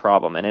being a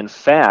problem. And in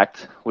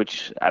fact,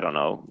 which I don't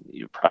know,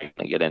 you're probably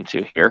going to get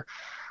into here,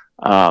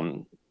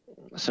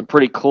 some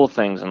pretty cool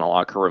things in the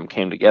locker room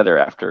came together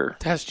after.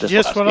 That's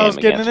just what I was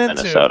getting into.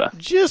 Minnesota.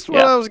 Just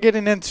what I was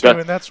getting into,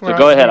 and that's where. So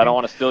go ahead. I don't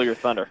want to steal your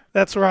thunder.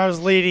 That's where I was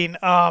leading.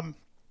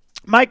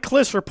 Mike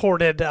Kliss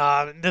reported,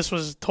 this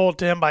was told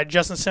to him by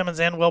Justin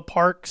Simmons and Will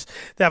Parks,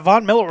 that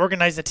Von Miller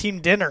organized a team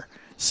dinner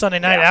Sunday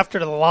night after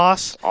the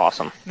loss.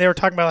 Awesome. They were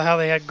talking about how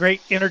they had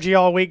great energy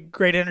all week,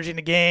 great energy in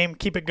the game,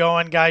 keep it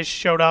going. Guys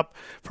showed up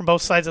from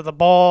both sides of the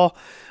ball.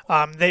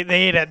 They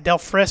ate at Del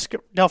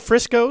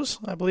Frisco's,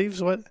 I believe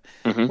is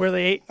where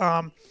they ate.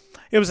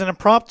 It was an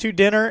impromptu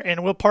dinner,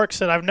 and Will Parks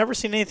said, I've never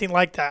seen anything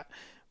like that.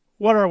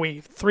 What are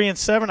we,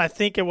 3-7? I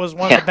think it was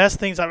one of the best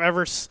things I've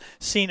ever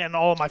seen in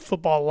all of my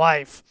football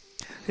life.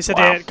 They said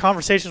they had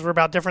conversations were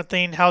about different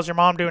things. How's your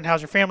mom doing?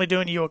 How's your family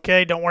doing? You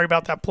okay? Don't worry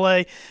about that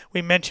play.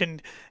 We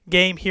mentioned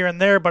game here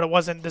and there, but it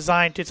wasn't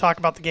designed to talk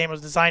about the game. It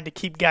was designed to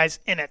keep guys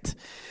in it.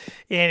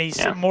 And he's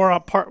more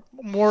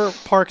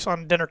Parks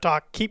on dinner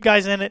talk. Keep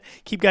guys in it.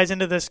 Keep guys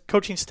into this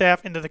coaching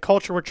staff, into the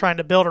culture we're trying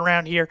to build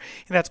around here,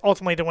 and that's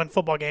ultimately to win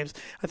football games.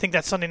 I think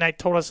that Sunday night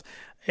told us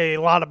a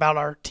lot about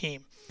our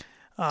team.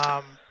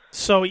 I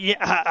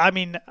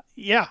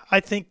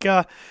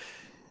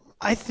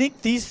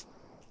think these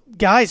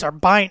guys are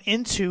buying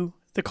into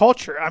the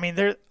culture. I mean,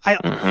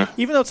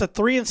 even though it's a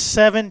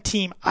 3-7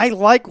 team, I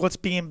like what's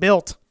being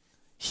built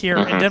here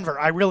in Denver.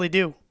 I really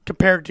do,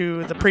 compared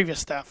to the previous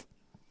staff.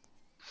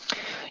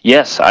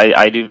 Yes,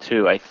 I do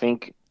too. I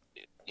think,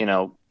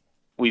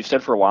 we've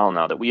said for a while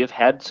now that we have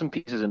had some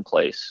pieces in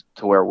place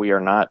to where we're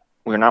not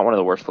one of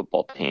the worst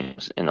football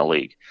teams in the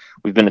league.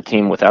 We've been a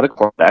team without a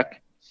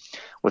quarterback,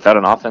 without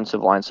an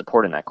offensive line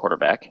supporting that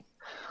quarterback,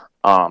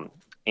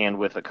 and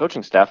with a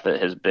coaching staff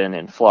that has been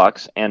in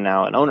flux, and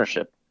now an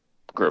ownership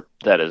group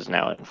that is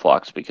now in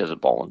flux because of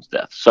Bolin's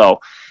death.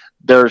 So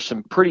there are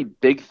some pretty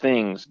big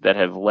things that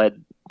have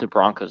led the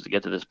Broncos to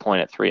get to this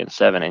point at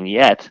 3-7, and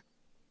yet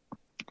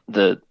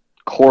the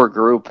core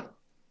group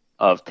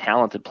of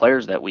talented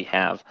players that we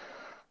have,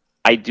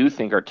 I do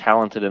think are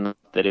talented enough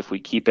that if we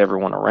keep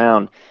everyone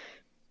around,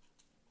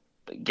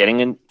 putting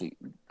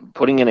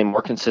in a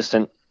more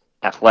consistent,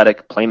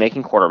 athletic,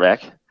 playmaking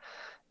quarterback,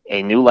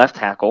 a new left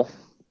tackle,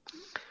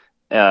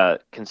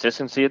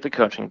 consistency at the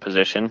coaching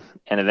position,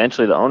 and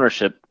eventually the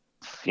ownership,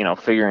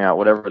 figuring out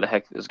whatever the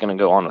heck is going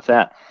to go on with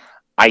that,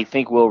 I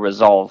think will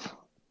resolve,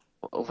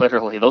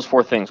 literally, those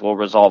four things will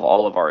resolve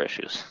all of our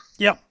issues.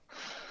 Yep.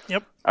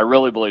 I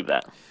really believe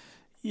that.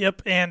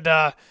 Yep,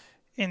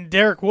 and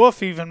Derek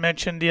Wolfe even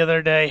mentioned the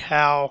other day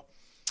how,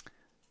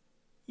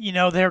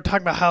 they were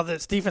talking about how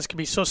this defense could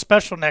be so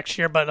special next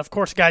year, but of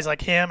course guys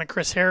like him and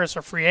Chris Harris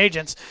are free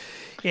agents,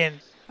 and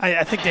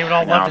I think they would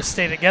all love to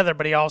stay together,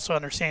 but he also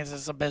understands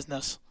it's a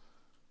business.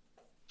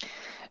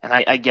 And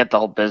I get the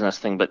whole business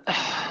thing, but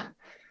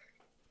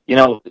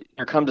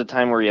there comes a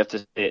time where you have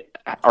to say,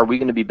 are we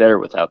going to be better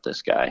without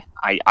this guy?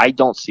 I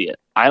don't see it.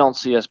 I don't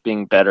see us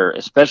being better,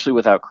 especially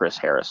without Chris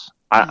Harris.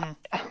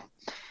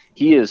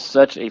 He is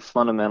such a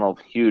fundamental,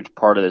 huge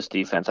part of this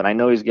defense, and I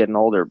know he's getting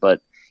older,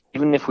 but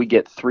even if we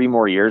get 3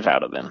 more years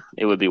out of him,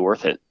 it would be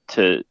worth it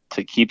to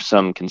keep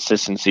some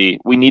consistency.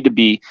 We need to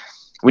be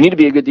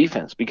a good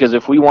defense, because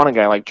if we want a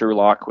guy like Drew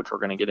Lock, which we're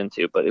going to get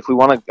into, but if we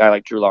want a guy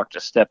like Drew Lock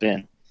to step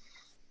in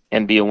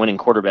and be a winning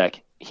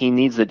quarterback, he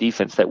needs the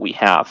defense that we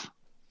have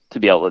to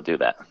be able to do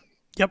that.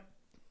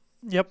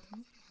 Yep.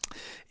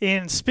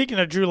 And speaking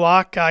of Drew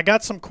Lock, I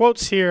got some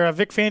quotes here.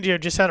 Vic Fangio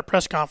just had a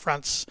press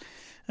conference,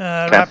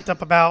 wrapped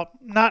up about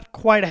not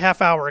quite a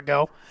half hour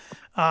ago,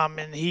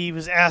 and he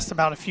was asked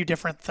about a few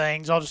different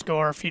things. I'll just go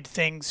over a few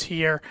things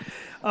here.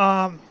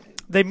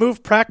 They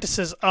moved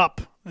practices up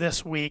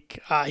this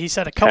week. He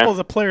said a couple of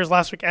the players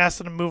last week asked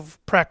them to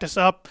move practice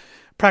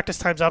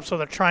times up, so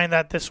they're trying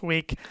that this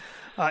week.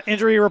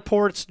 Injury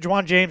reports,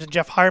 Juwan James and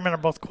Jeff Hireman are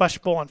both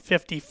questionable on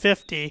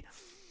 50-50.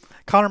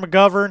 Connor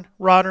McGovern,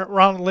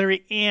 Ronald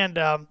Leary, and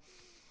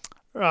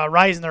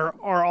Reisner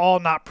are all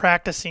not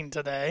practicing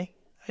today.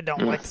 I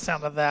don't like the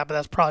sound of that, but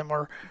that's probably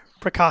more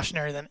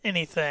precautionary than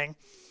anything.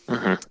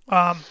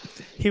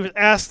 He was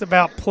asked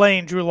about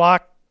playing Drew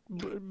Lock,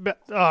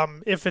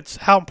 if it's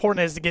how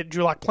important it is to get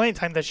Drew Lock playing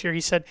time this year.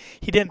 He said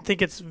he didn't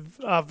think it's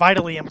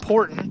vitally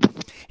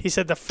important. He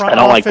said the front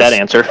office, like that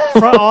answer.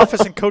 front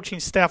office and coaching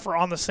staff are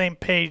on the same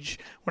page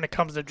when it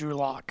comes to Drew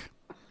Lock.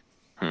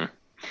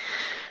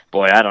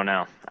 Boy, I don't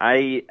know.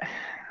 I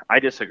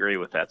disagree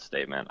with that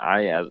statement.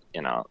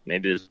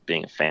 Maybe this is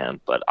being a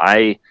fan, but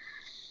I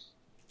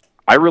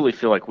really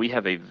feel like we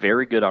have a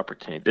very good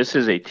opportunity. This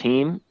is a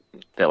team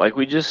that, like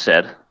we just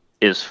said,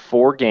 is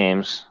 4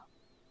 games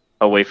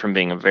away from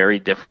being a very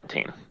different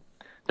team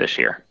this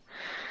year.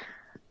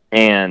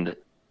 And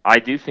I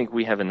do think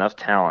we have enough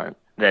talent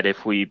that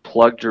if we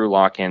plug Drew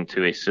Lock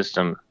into a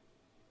system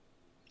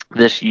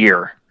this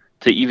year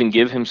to even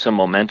give him some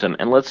momentum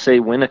and let's say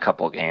win a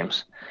couple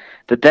games,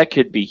 that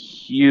could be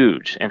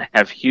huge and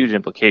have huge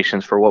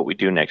implications for what we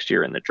do next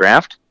year in the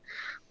draft,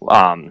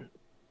 and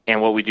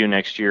what we do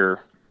next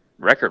year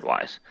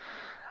record-wise.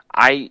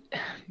 I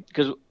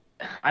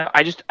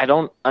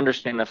don't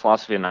understand the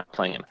philosophy of not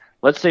playing him.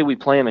 Let's say we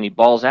play him and he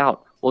balls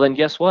out. Well, then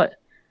guess what?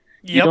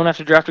 You don't have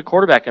to draft a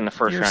quarterback in the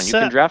first round. Set.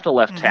 You can draft a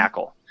left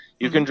tackle.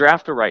 You can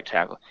draft a right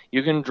tackle.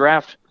 You can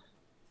draft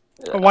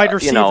a wide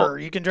receiver.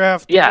 You can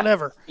draft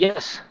whatever.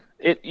 Yes.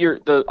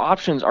 The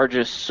options are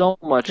just so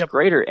much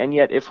greater. And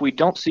yet, if we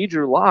don't see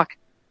Drew Lock,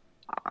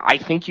 I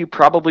think you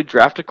probably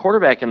draft a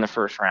quarterback in the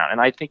first round,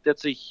 and I think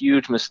that's a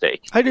huge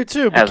mistake. I do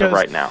too, because as of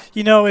right now.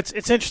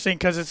 It's interesting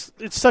because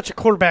it's such a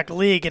quarterback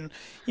league, and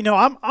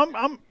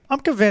I'm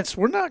convinced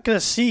we're not going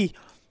to see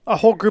a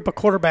whole group of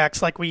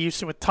quarterbacks like we used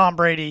to with Tom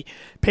Brady,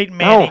 Peyton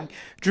Manning,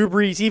 Drew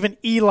Brees, even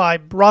Eli,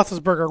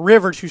 Roethlisberger,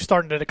 Rivers, who's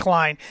starting to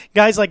decline.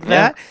 Guys like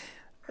that.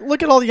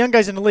 Look at all the young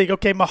guys in the league.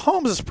 Okay,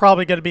 Mahomes is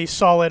probably going to be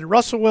solid.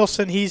 Russell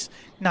Wilson, he's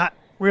not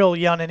real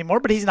young anymore,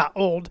 but he's not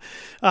old.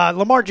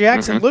 Lamar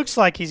Jackson looks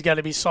like he's got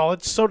to be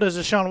solid. So does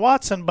Deshaun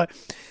Watson. But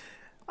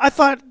I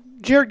thought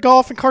Jared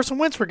Goff and Carson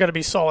Wentz were going to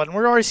be solid, and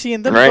we're already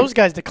seeing those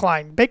guys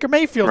decline. Baker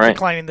Mayfield's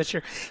declining this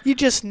year. You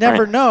just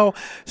never know.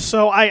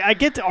 So I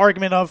get the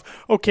argument of,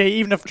 okay,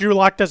 even if Drew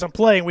Lock doesn't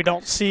play and we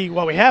don't see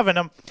what we have in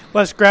him,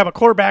 let's grab a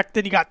quarterback.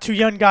 Then you got 2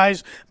 young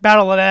guys,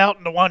 battle it out,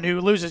 and the one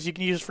who loses you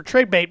can use for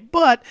trade bait.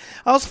 But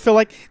I also feel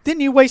like then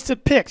you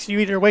wasted picks. You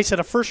either wasted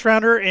a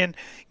first-rounder in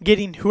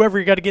getting whoever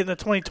you got to get in the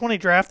 2020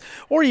 draft,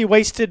 or you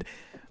wasted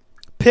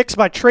picks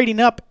by trading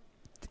up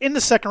in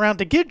the second round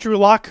to get Drew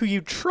Lock, who you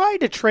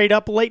tried to trade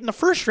up late in the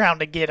first round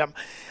to get him.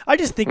 I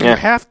just think you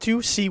have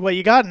to see what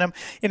you got in him.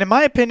 And in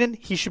my opinion,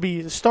 he should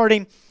be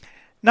starting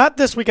not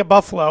this week at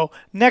Buffalo,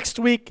 next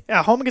week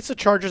at home against the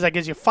Chargers. That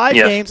gives you 5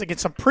 games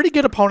against some pretty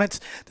good opponents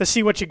to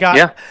see what you got.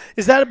 Yeah.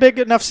 Is that a big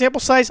enough sample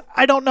size?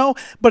 I don't know,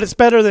 but it's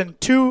better than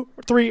 2,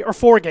 3, or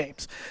 4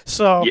 games.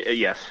 So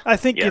I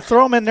think you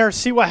throw him in there,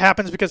 see what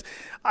happens, because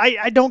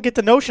I don't get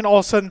the notion all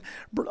of a sudden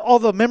all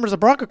the members of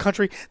Bronco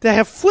Country that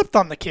have flipped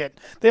on the kid.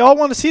 They all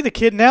want to see the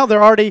kid. Now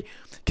they're already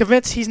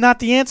convinced he's not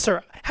the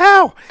answer.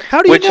 How?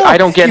 How do you know? Which I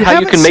don't get how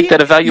you can make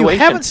that evaluation.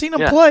 You haven't seen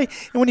him play.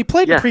 And when he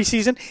played in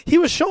preseason, he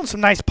was showing some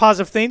nice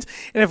positive things.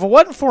 And if it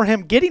wasn't for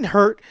him getting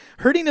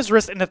hurting his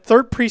wrist in the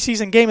 3rd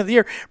preseason game of the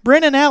year,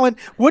 Brandon Allen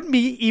wouldn't be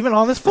even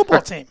on this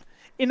football team.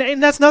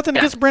 And that's nothing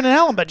against Brandon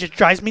Allen, but it just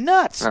drives me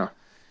nuts.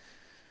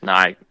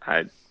 No,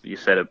 you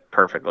said it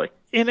perfectly.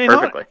 And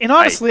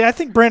honestly, I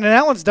think Brandon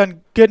Allen's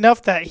done good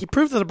enough that he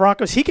proved to the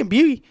Broncos he can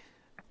be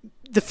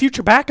the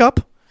future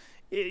backup.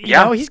 You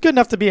know, he's good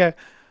enough to be a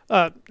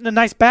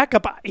nice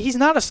backup. He's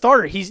not a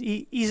starter.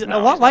 He's a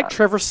lot like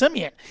Trevor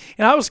Siemian.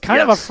 And I was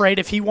kind of afraid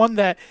if he won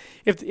that,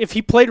 if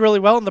he played really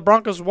well and the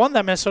Broncos won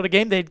that Minnesota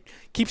game, they'd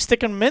keep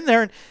sticking him in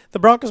there, and the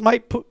Broncos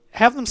might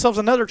have themselves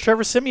another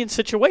Trevor Siemian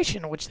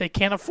situation, which they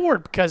can't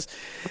afford because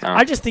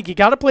I just think you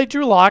got to play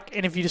Drew Lock,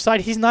 and if you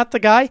decide he's not the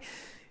guy,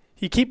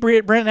 you keep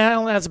Brandon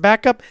Allen as a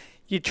backup,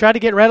 you try to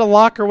get rid of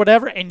Lock or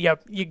whatever, and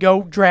you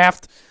go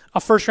draft a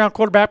first-round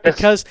quarterback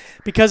because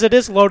it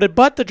is loaded.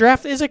 But the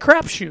draft is a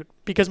crapshoot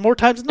because more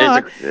times than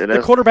not,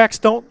 the quarterbacks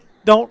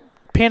don't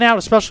pan out,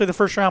 especially the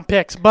first-round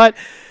picks. But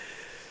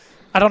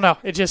I don't know.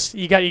 It just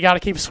you got to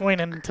keep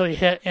swinging until you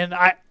hit, and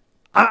I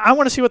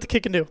want to see what the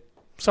kid can do.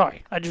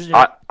 Sorry,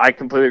 I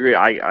completely agree.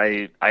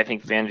 I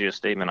think Fangio's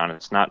statement on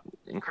it's not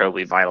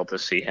incredibly vital to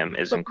see him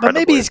is incredible. But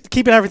maybe he's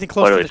keeping everything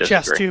close to the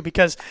chest too,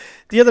 because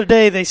the other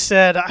day they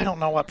said, I don't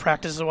know what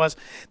practice it was,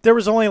 there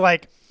was only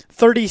like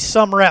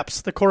 30-some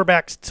reps the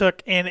quarterbacks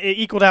took, and it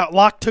equaled out.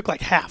 Locke took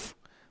like half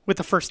with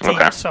the first team.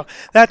 Okay. So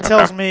that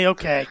tells me,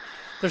 okay,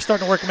 they're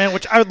starting to work him in,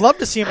 which I would love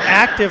to see him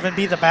active and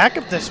be the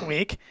backup this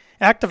week,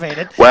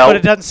 activated, but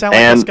it doesn't sound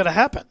like that's going to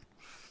happen.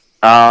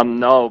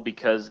 No,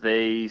 because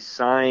they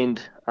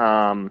signed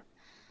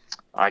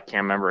I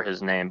can't remember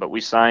his name, but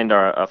we signed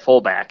a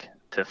fullback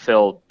to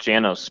fill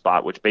Jano's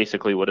spot, which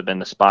basically would have been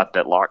the spot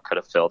that Locke could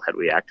have filled had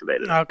we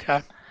activated him.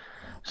 Okay.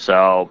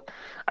 So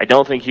I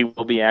don't think he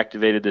will be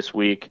activated this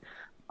week.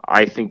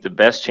 I think the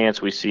best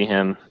chance we see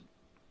him,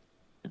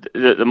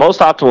 the most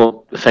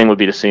optimal thing would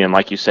be to see him,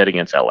 like you said,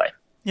 against LA.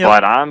 Yep.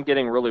 But I'm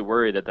getting really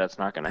worried that that's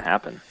not going to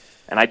happen.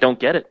 And I don't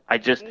get it. I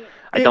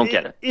don't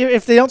get it.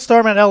 If they don't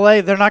start him at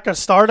LA, they're not going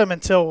to start him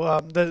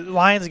until the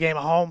Lions game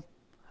at home.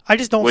 I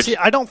just don't see.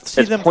 I don't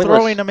see them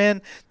throwing him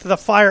in to the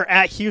fire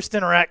at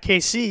Houston or at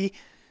KC.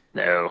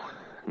 No.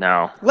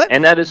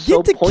 And that is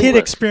so get the pointless. Kid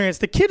experience.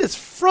 The kid is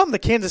from the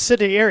Kansas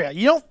City area.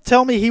 You don't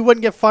tell me he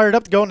wouldn't get fired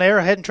up to go in the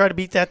Arrowhead and try to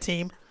beat that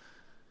team.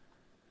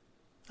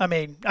 I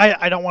mean,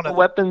 I don't want to.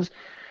 Weapons.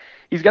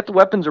 He's got the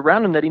weapons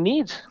around him that he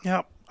needs.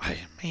 Yeah,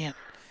 man,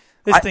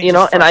 this thing is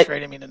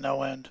frustrating me to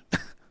no end.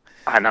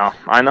 I know.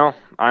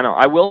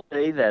 I will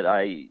say that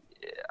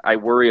I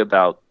worry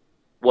about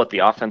what the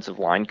offensive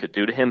line could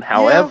do to him.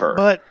 However,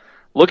 but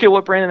look at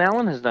what Brandon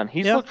Allen has done.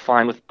 He's looked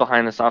fine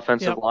behind this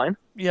offensive line.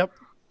 Yep.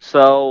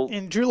 So,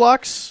 and Drew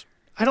Lock's,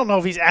 I don't know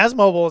if he's as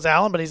mobile as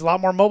Allen, but he's a lot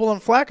more mobile than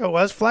Flacco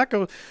was.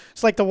 Flacco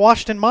is like the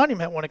Washington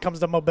Monument when it comes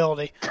to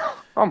mobility.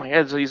 Oh my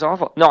God, he's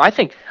awful. No, I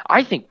think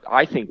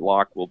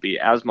Locke will be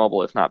as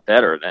mobile, if not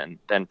better,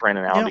 than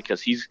Brandon Allen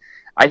because he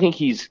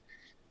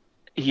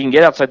can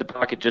get outside the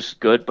pocket just as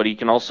good, but he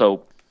can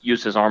also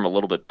use his arm a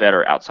little bit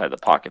better outside the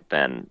pocket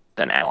than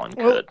Allen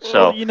could.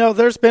 Well,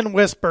 there's been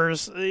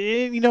whispers.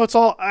 It's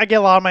all I get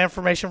a lot of my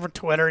information from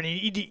Twitter,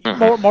 and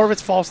more of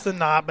it's false than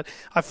not. But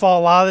I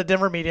follow a lot of the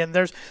Denver media, and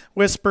there's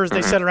whispers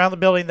they said around the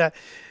building that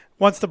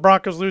once the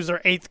Broncos lose their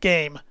 8th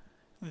game,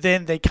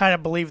 then they kind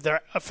of believe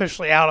they're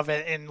officially out of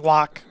it, and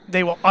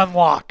they will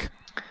unlock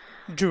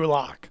Drew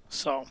Lock.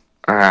 So.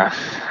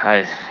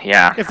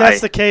 If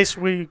that's the case,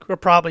 we're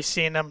probably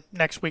seeing them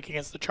next week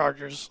against the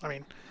Chargers. I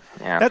mean,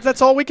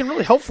 that's all we can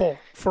really hope for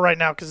right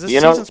now because this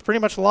season's pretty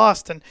much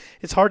lost, and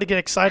it's hard to get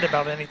excited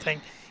about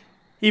anything.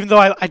 Even though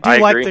I do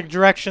like the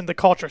direction the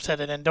culture's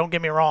headed in. Don't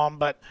get me wrong,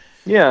 but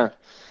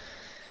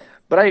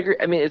but I agree.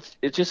 I mean, it's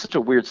just such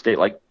a weird state.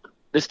 Like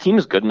this team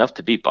is good enough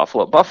to beat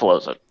Buffalo.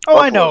 Buffalo's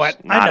I know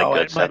it. Not a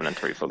good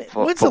 7-3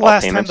 football. When's the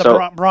last time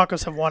the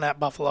Broncos have won at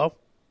Buffalo?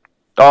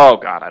 Oh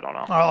God, I don't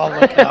know. I'll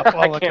look it up.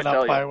 I'll look it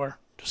up while we're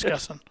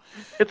discussing.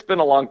 It's been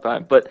a long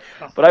time, but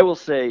I will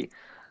say,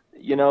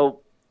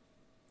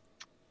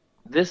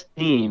 this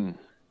team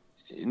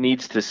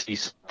needs to see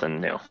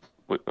something new.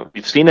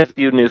 We've seen a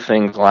few new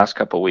things the last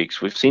couple of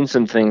weeks. We've seen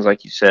some things,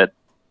 like you said,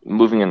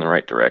 moving in the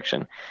right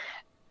direction.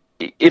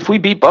 If we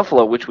beat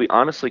Buffalo, which we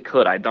honestly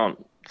could,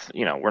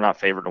 we're not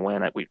favored to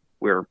win.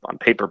 We're on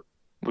paper,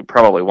 we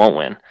probably won't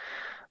win,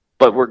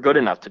 but we're good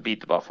enough to beat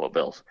the Buffalo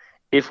Bills.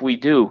 If we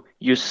do,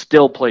 you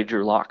still play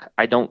Drew Lock.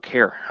 I don't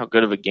care how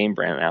good of a game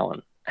Brandon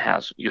Allen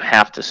has. You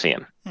have to see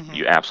him. Mm-hmm.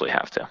 You absolutely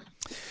have to.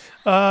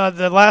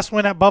 The last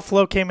win at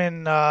Buffalo came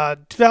in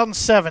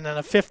 2007 in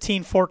a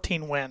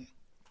 15-14 win.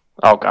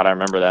 Oh, God, I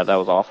remember that. That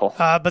was awful.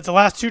 But the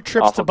last 2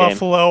 trips to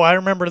Buffalo, I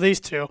remember these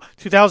two.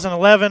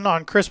 2011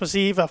 on Christmas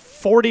Eve, a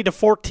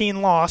 40-14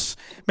 loss.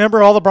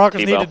 Remember, all the Broncos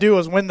needed to do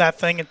was win that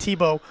thing, and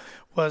Tebow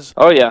was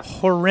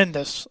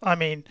horrendous. I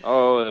mean,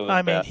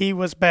 he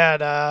was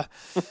bad.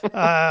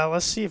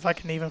 Let's see if I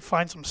can even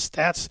find some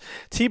stats.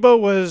 Tebow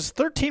was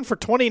 13 for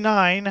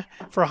 29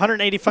 for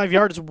 185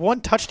 yards,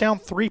 1 touchdown,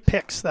 3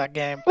 picks that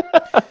game.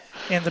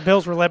 And the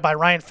Bills were led by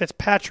Ryan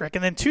Fitzpatrick.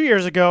 And then 2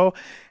 years ago,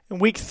 in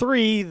Week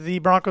 3, the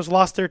Broncos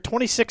lost their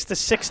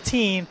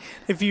 26-16.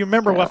 If you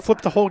remember, what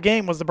flipped the whole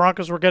game was the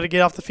Broncos were going to get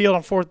off the field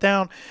on 4th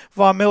down.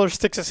 Von Miller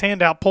sticks his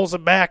hand out, pulls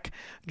it back,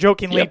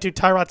 jokingly to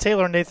Tyrod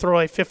Taylor, and they throw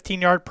a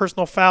 15-yard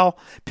personal foul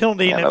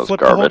penalty, and it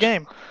flipped the whole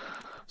game.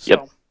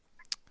 So,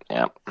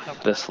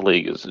 this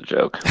league is a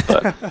joke.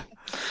 But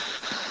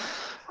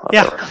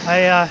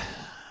I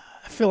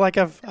feel like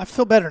I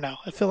feel better now.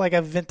 I feel like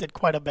I've vented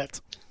quite a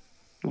bit.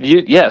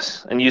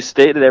 Yes, and you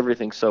stated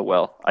everything so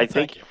well. I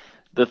think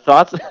the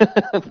thoughts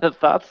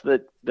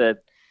that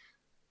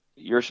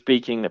you're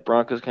speaking, that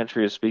Broncos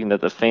country is speaking,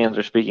 that the fans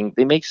are speaking,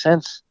 they make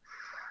sense.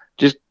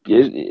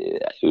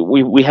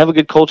 we have a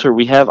good culture.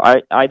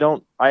 I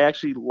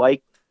actually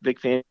like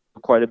Vic Fangio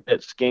quite a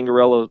bit.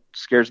 Scangarello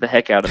scares the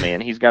heck out of me,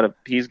 and he's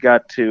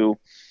got to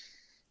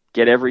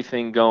get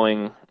everything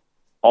going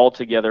all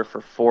together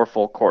for 4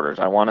 full quarters.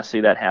 I want to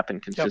see that happen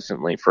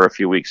consistently for a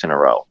few weeks in a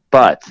row.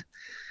 But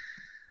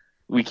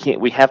we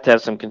have to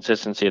have some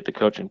consistency at the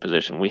coaching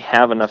position. We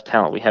have enough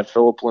talent. We have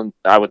Philip Lind.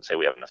 I would say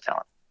we have enough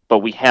talent, but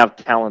we have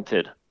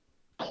talented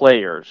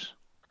players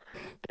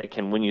that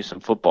can win you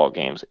some football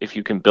games. If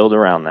you can build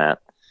around that,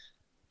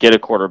 get a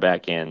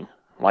quarterback in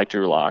like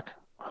Drew Lock,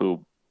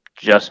 who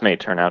just may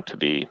turn out to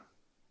be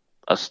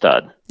a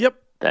stud. Yep.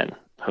 Then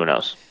who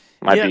knows?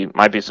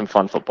 Might be some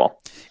fun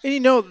football.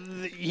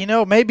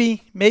 And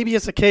maybe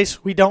it's a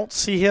case we don't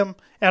see him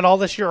at all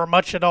this year or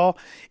much at all,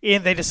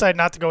 and they decide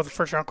not to go with the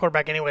first round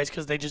quarterback anyways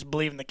because they just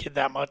believe in the kid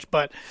that much.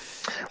 But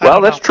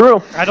that's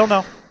true. I don't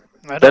know.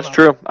 That's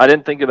true. I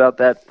didn't think about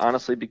that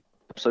honestly because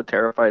I'm so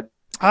terrified.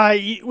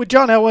 With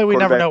John Elway, we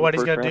never know what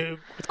he's going to do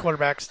with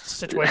quarterback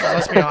situations.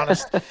 Let's be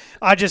honest.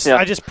 I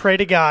just pray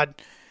to God,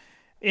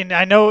 and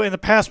I know in the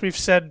past we've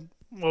said,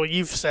 well,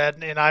 you've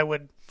said, and I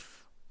would.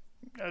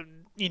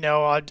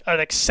 I'd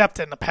accept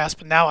it in the past,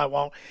 but now I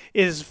won't,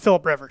 is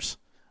Phillip Rivers.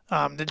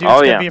 The dude's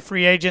going to be a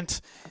free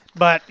agent,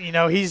 but,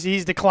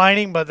 he's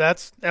declining, but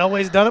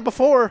Elway's done it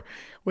before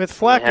with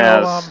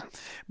Flacco.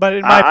 But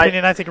in my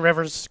opinion, I think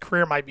Rivers'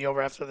 career might be over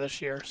after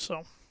this year.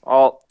 So.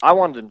 I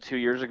wanted him 2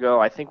 years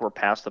ago. I think we're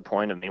past the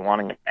point of me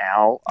wanting him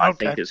now. I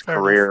think his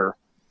career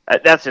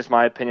 – that's just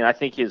my opinion. I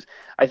think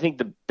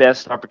the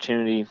best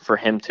opportunity for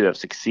him to have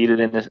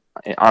succeeded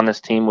on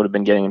this team would have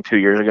been getting him 2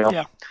 years ago.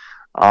 Yeah.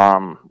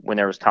 When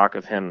there was talk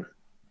of him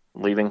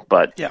leaving,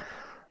 but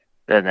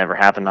that never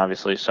happened,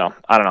 obviously. So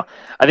I don't know.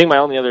 I think my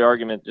only other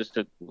argument,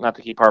 not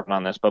to keep harping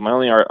on this, but my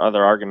only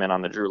other argument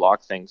on the Drew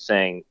Lock thing,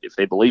 saying if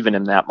they believe in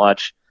him that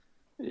much,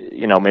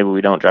 maybe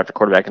we don't draft a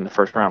quarterback in the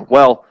first round.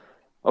 Well,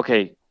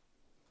 okay,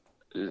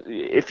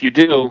 if you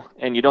do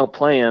and you don't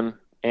play him,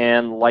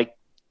 and like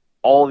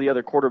all the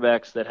other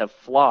quarterbacks that have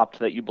flopped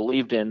that you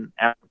believed in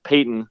after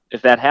Peyton,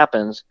 if that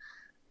happens,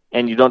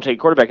 and you don't take a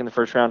quarterback in the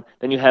first round,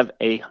 then you have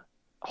a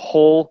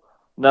whole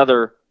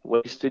another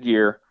wasted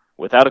year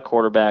without a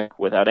quarterback,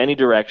 without any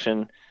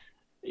direction,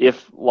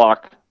 if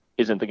Locke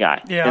isn't the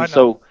guy. Yeah, and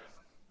so,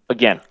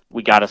 again,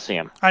 we got to see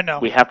him. I know.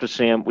 We have to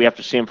see him. We have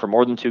to see him for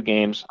more than 2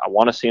 games. I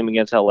want to see him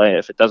against LA.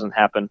 If it doesn't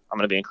happen, I'm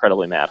going to be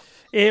incredibly mad.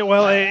 Me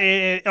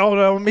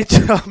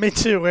too. Me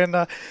too.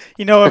 And,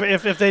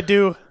 if they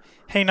do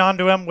hang on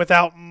to him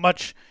without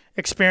much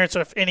experience, or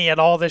if any at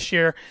all this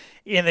year,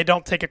 and they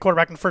don't take a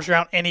quarterback in the first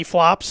round, and he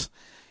flops,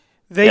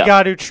 they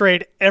got to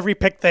trade every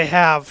pick they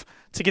have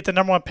to get the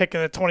number 1 pick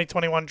in the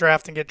 2021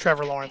 draft and get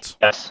Trevor Lawrence.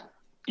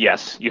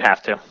 Yes, you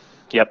have to.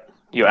 Yep,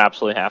 you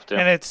absolutely have to.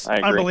 And it's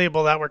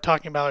unbelievable that we're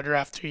talking about a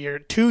draft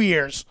 2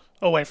 years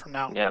away from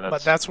now. Yeah,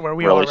 but that's where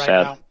we really are right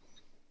sad. now.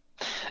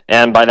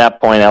 And by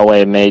that point,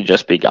 LA may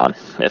just be gone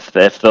if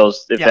that's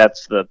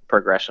the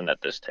progression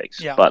that this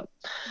takes. Yeah. But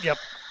yep.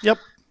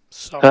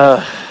 So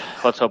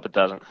let's hope it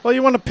doesn't. Well,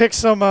 you want to pick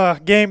some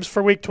games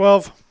for Week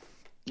 12?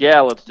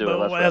 Yeah, let's do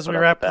it. As we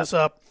wrap this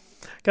up.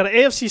 Got an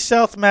AFC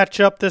South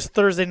matchup this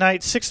Thursday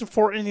night.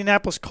 6-4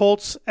 Indianapolis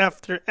Colts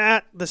at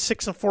the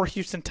 6-4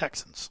 Houston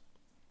Texans.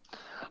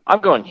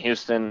 I'm going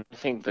Houston. I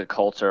think the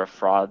Colts are a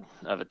fraud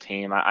of a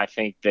team. I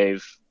think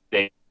they've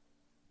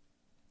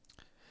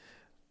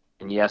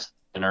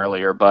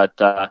earlier,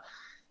 but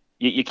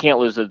you can't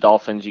lose to the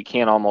Dolphins. You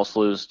can't almost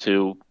lose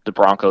to the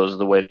Broncos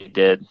the way they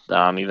did.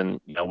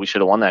 Even we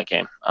should have won that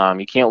game.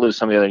 You can't lose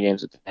some of the other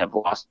games that they have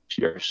lost this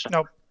year. So.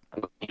 Nope.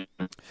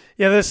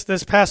 Yeah,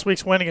 this past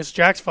week's win against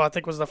Jacksonville, I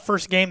think, was the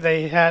first game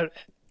they had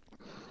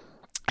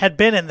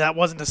been in that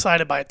wasn't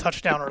decided by a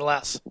touchdown or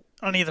less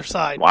on either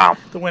side. Wow.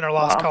 The win or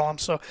loss column.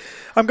 So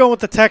I'm going with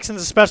the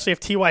Texans, especially if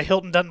T.Y.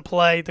 Hilton doesn't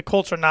play. The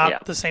Colts are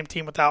not the same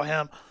team without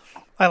him.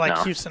 I like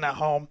Houston at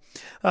home.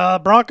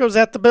 Broncos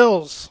at the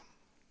Bills.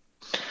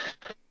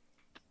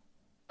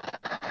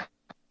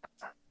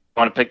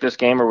 Want to pick this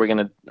game, or are we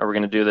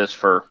gonna do this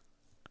for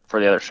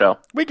the other show?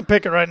 We can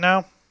pick it right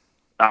now.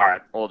 All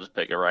right, we'll just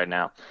pick it right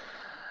now.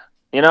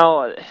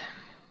 The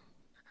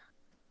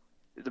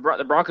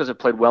Broncos have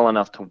played well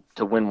enough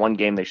to win one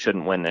game they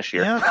shouldn't win this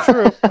year. Yeah, that's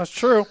true. That's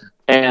true.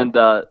 And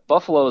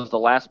Buffalo is the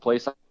last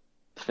place I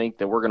think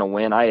that we're going to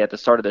win. At the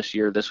start of this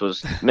year, this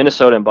was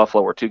Minnesota and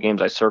Buffalo were 2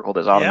 games I circled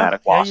as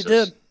automatic losses. Yeah,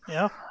 you did.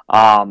 Yeah.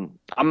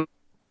 I'm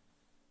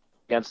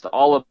against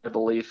all of the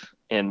belief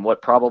in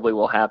what probably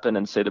will happen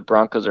and say the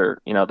Broncos are,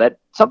 that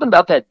something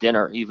about that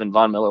dinner even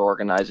Von Miller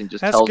organizing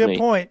just tells me. That's a good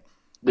point.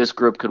 This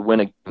group could win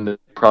a game that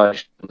probably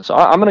shouldn't. So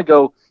I'm going to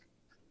go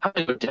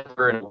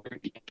Denver and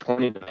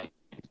 20 tonight.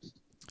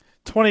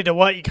 20 to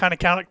what? You kind of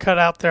cut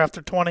out there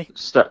after 20?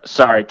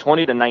 Sorry,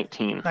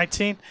 20-19.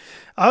 19?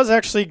 I was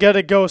actually going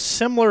to go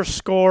similar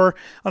score.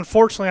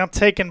 Unfortunately, I'm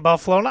taking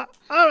Buffalo. And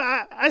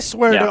I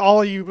swear to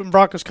all you in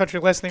Broncos country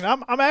listening,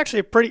 I'm actually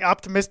a pretty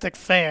optimistic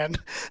fan.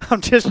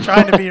 I'm just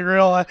trying to be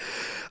real.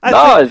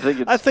 I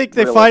think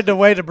they find a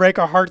way to break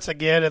our hearts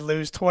again and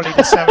lose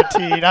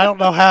 20-17. I don't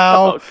know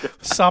how.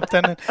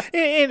 Something.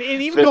 And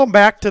even going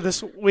back to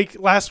this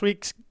past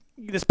week's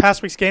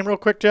game real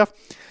quick, Jeff,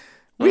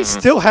 we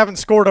still haven't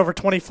scored over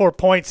 24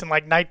 points in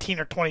like 19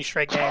 or 20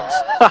 straight games.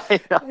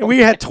 I know. We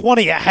had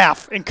 20 at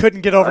half and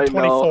couldn't get over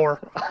 24.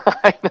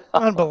 I know.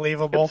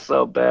 Unbelievable. It's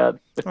so bad.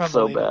 It's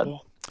so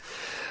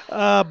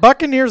bad.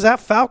 Buccaneers at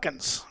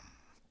Falcons.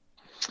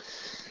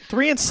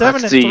 3-7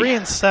 and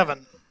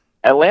 3-7.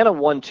 Atlanta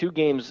won 2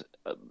 games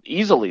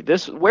easily.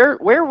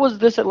 Where was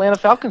this Atlanta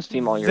Falcons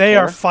team all year? They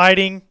are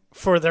fighting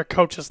for their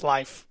coach's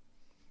life.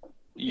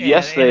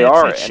 Yes, they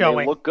are. It's showing.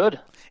 And they look good.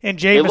 And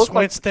Jameis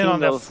Winston on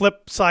the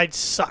flip side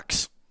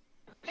sucks.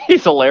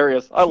 He's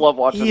hilarious. I love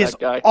watching that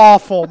guy. He is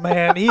awful,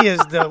 man. He is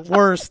the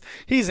worst.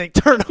 He's a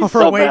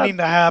turnover waiting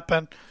to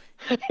happen.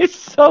 He's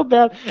so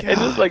bad. God. And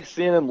just like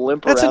seeing him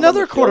limp around. That's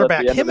another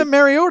quarterback. Him and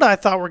Mariota I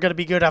thought were going to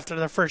be good after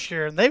their first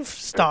year, and they've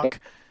stunk. You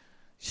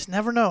just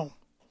never know.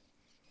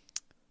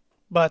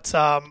 But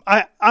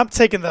I'm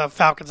taking the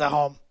Falcons at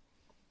home.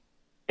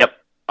 Yep,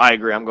 I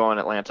agree. I'm going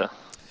Atlanta.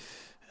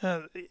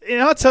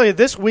 I'll tell you,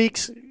 this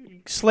week's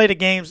slate of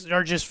games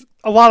are just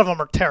a lot of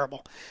them are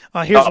terrible.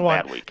 Here's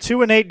one: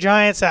 2-8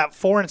 Giants at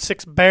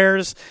 4-6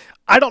 Bears.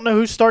 I don't know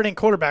who's starting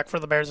quarterback for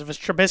the Bears, if it's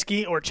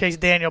Trubisky or Chase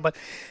Daniel, but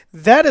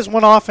that is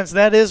one offense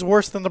that is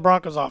worse than the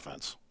Broncos'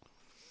 offense.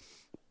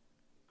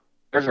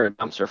 Bears are a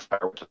dumpster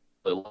fire.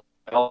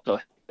 Also,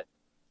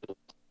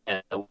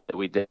 and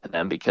we did to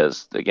them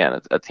because again,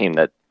 it's a team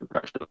that.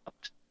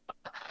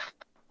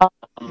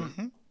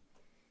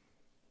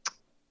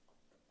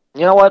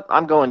 You know what?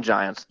 I'm going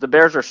Giants. The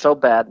Bears are so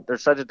bad. They're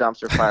such a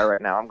dumpster fire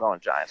right now. I'm going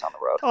Giants on the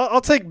road.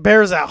 I'll take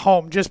Bears at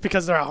home just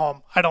because they're at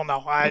home. I don't know.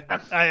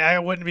 I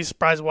wouldn't be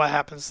surprised what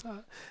happens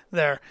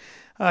there.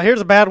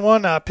 Here's a bad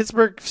one.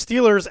 Pittsburgh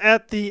Steelers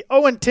at the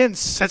 0-10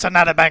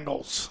 Cincinnati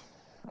Bengals.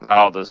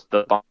 Oh, the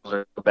Bengals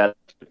are bad.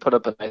 Put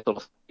up a nice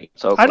little fight.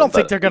 So I don't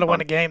think they're going to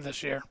win a game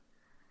this year.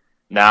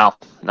 No,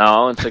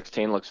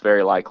 0-16 looks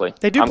very likely.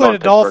 They do play the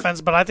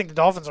Dolphins, but I think the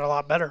Dolphins are a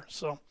lot better.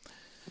 So.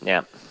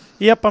 Yeah.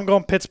 Yep, I'm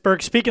going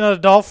Pittsburgh. Speaking of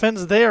the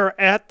Dolphins, they are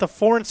at the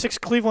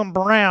 4-6 Cleveland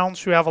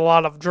Browns, who have a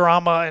lot of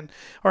drama and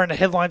are in the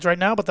headlines right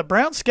now. But the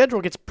Browns'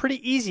 schedule gets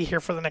pretty easy here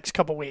for the next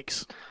couple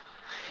weeks.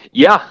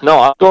 Yeah, no,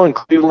 I'm going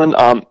Cleveland.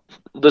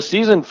 The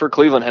season for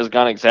Cleveland has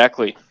gone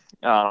exactly,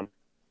 and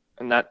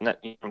not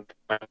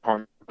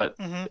but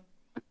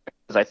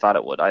as I thought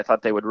it would. I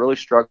thought they would really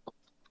struggle.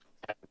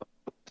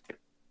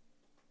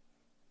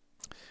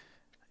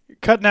 You're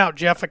cutting out,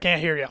 Jeff. I can't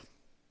hear you.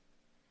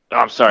 Oh,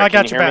 I'm sorry. I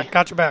got you back.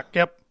 Got you back.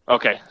 Yep.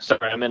 Okay,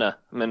 sorry, I'm in a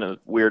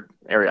weird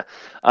area.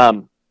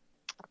 I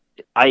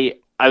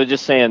was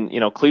just saying,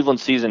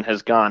 Cleveland's season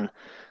has gone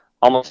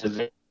almost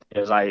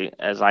as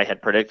I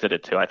had predicted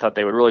it to. I thought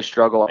they would really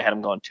struggle. I had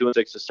them going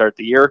 2-6 to start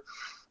the year,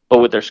 but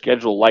with their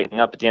schedule lightening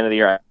up at the end of the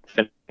year,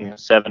 I finishing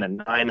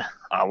 7-9.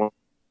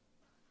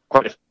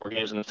 Quite a few more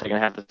games in the second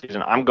half of the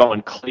season. I'm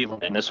going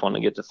Cleveland in this one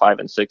to get to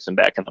 5-6 and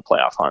back in the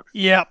playoff hunt.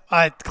 Yeah,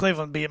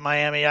 Cleveland beat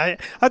Miami. I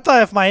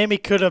thought if Miami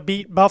could have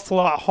beat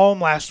Buffalo at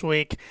home last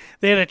week,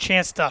 they had a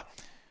chance to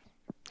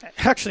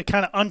actually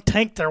kind of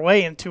untank their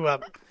way into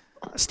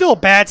still a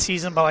bad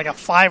season, but like a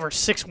 5 or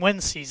 6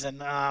 win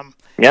season. I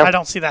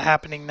don't see that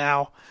happening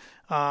now.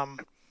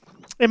 And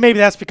maybe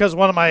that's because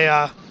one of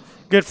my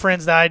good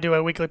friends that I do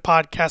a weekly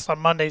podcast on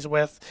Mondays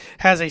with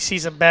has a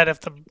season bet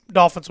if the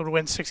Dolphins would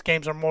win 6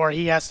 games or more.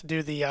 He has to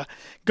do the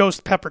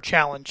Ghost Pepper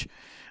Challenge.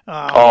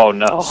 Oh,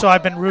 no. So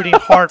I've been rooting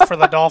hard for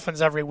the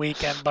Dolphins every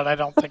weekend, but I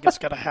don't think it's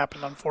going to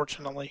happen,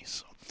 unfortunately.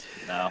 So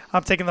no.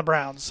 I'm taking the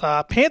Browns.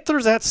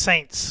 Panthers at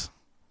Saints.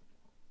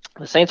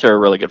 The Saints are a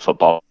really good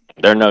football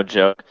team. They're no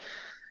joke.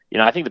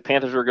 I think the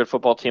Panthers are a good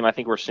football team. I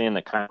think we're seeing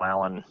the Kyle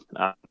Allen.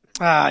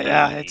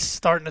 It's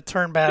starting to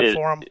turn bad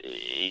for them.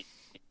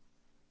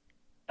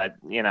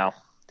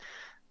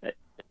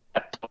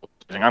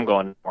 I'm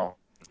going.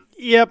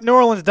 Yep, New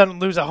Orleans doesn't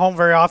lose at home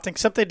very often,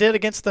 except they did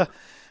against the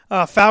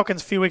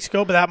Falcons a few weeks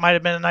ago, but that might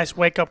have been a nice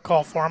wake-up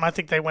call for them. I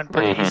think they win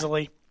pretty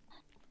easily.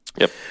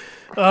 Yep.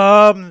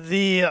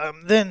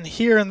 Then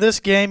here in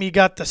this game, you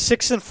got the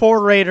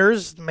 6-4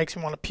 Raiders, makes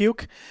me want to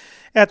puke,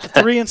 at the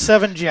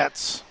 3-7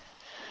 Jets.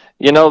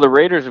 The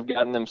Raiders have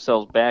gotten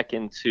themselves back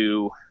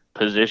into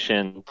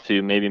position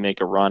to maybe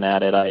make a run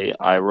at it.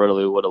 I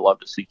really would have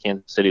loved to see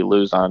Kansas City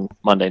lose on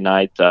Monday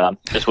night.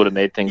 This would have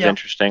made things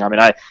interesting. I mean,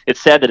 it's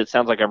sad that it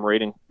sounds like I'm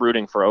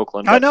rooting for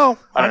Oakland. I know.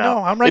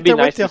 I'm right there with you. It'd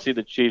be nice to see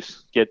the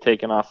Chiefs get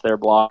taken off their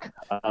block.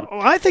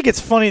 I think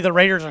it's funny the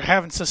Raiders are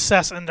having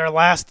success in their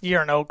last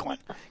year in Oakland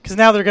because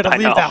now they're going to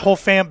leave that whole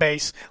fan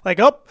base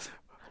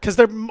because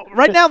they're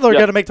right now they're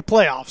going to make the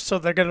playoffs, so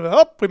they're going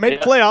to we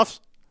made the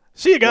playoffs.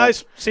 See you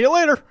guys. See you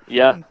later.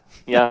 Yeah.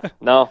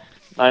 No,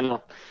 I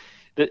know.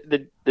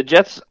 The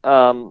Jets,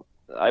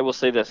 I will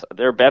say this: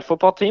 they're a bad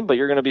football team, but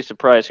you're going to be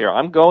surprised here.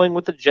 I'm going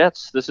with the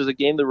Jets. This is a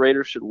game the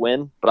Raiders should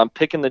win, but I'm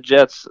picking the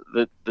Jets.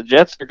 The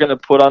Jets are going to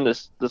put on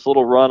this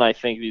little run. I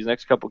think these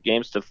next couple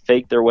games to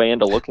fake their way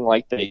into looking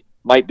like they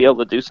might be able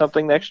to do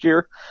something next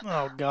year.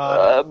 Oh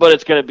God! But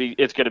it's going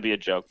to be a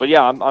joke. But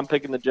yeah, I'm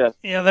picking the Jets.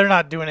 Yeah, they're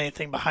not doing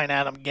anything behind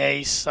Adam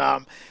Gase.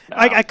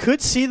 I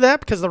could see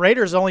that because the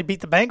Raiders only beat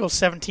the Bengals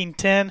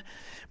 17-10,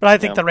 but I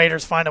think the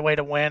Raiders find a way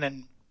to win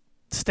and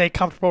stay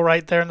comfortable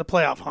right there in the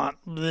playoff hunt.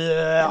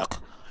 Blech.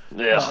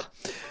 Yeah.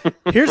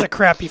 Here's a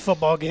crappy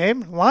football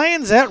game.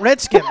 Lions at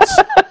Redskins.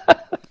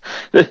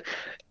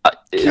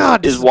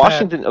 God, is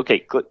Washington okay?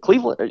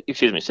 Cleveland,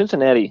 excuse me,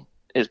 Cincinnati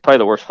is probably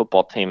the worst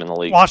football team in the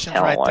league.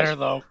 Washington's right there,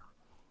 though.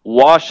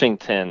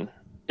 Washington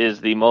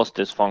is the most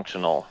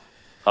dysfunctional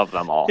of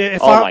them all.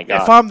 My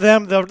God! If I'm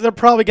them, they're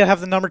probably gonna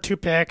have the number 2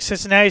 pick.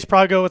 Cincinnati's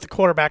probably go with the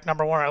quarterback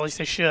number 1, or at least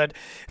they should.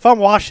 If I'm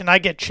Washington, I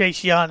get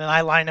Chase Young and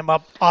I line him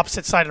up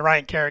opposite side of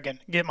Ryan Kerrigan,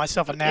 get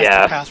myself a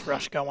nasty pass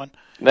rush going.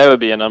 That would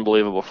be an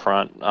unbelievable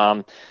front.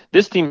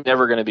 This team's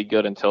never going to be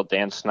good until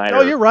Dan Snyder.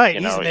 Oh, you're right.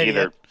 He's an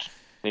idiot.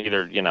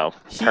 Either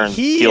turns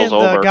he heels and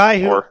over. The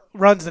guy who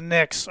runs the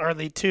Knicks are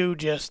the two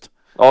just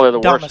they're the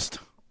dumbest. Worst.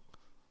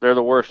 They're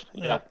the worst.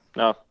 Yeah.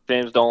 No,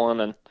 James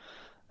Dolan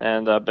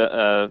and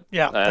Dan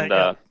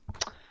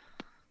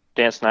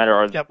Snyder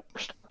are the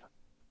worst.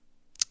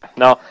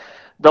 No,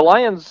 the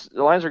Lions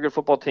are a good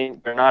football team.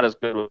 They're not as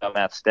good without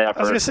Matt Stafford. I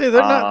was going to say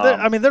they're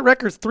not. Their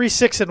record's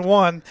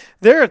 3-6-1.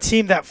 They're a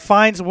team that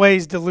finds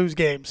ways to lose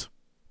games.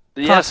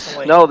 Yes,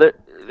 constantly. No,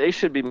 they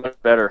should be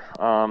much better.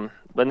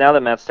 But now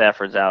that Matt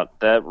Stafford's out,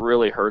 that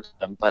really hurts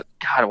them. But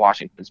God,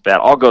 Washington's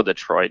bad. I'll go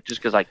Detroit just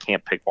because I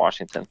can't pick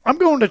Washington. I'm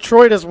going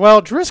Detroit as well.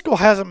 Driscoll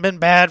hasn't been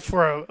bad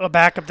for a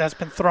backup that's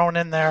been thrown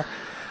in there.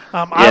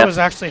 I was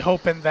actually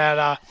hoping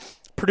that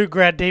Purdue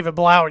grad David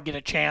Blau would get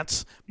a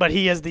chance, but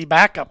he is the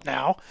backup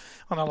now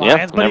on the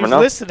Lions. But he was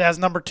listed as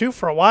number 2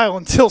 for a while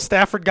until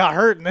Stafford got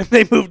hurt, and then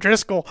they moved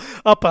Driscoll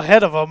up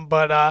ahead of him.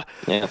 But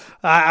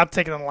I'm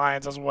taking the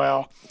Lions as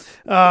well.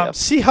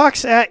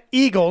 Seahawks at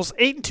Eagles,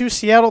 8-2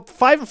 Seattle,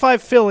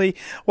 5-5 Philly.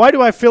 Why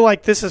do I feel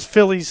like this is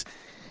Philly's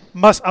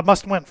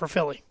must-win for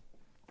Philly?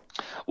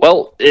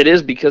 Well, it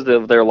is because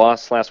of their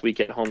loss last week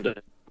at home to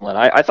Cleveland.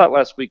 I thought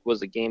last week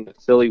was a game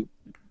that Philly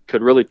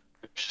could really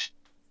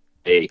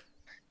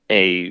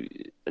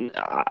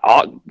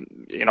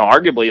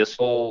arguably a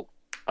sole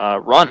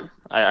run.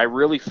 I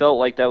really felt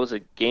like that was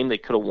a game they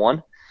could have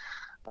won.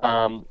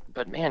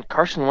 But man,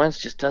 Carson Wentz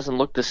just doesn't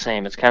look the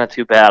same. It's kind of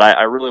too bad.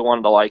 I really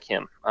wanted to like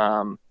him.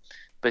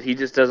 But he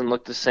just doesn't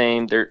look the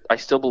same. I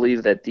still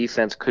believe that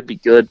defense could be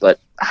good, but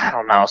I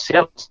don't know.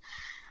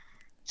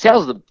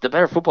 Seattle's the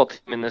better football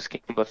team in this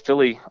game, but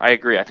Philly, I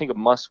agree. I think a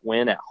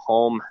must-win at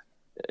home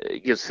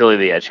gives Philly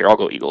the edge here. I'll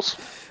go Eagles.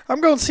 I'm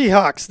going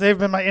Seahawks. They've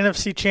been my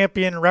NFC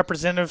champion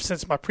representative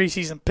since my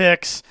preseason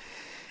picks.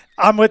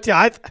 I'm with you.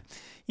 I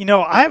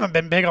haven't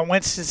been big on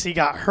Wentz since he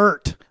got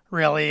hurt,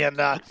 really,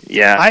 and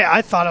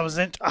I thought it was.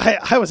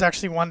 I was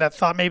actually one that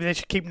thought maybe they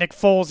should keep Nick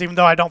Foles, even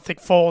though I don't think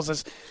Foles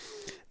is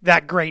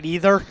that great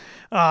either.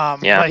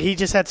 But he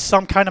just had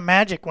some kind of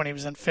magic when he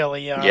was in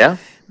Philly.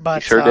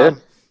 But he sure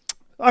did.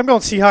 I'm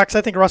going Seahawks.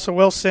 I think Russell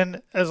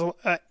Wilson,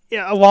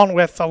 along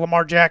with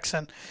Lamar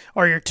Jackson,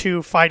 are your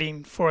two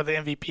fighting for the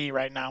MVP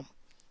right now.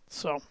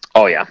 So.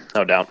 Oh yeah,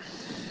 no doubt.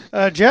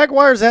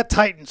 Jaguars at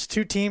Titans,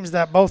 two teams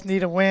that both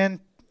need a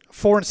win.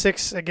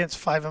 4-6 against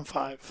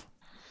 5-5.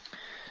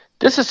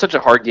 This is such a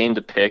hard game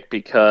to pick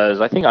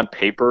because I think on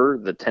paper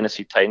the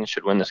Tennessee Titans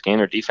should win this game.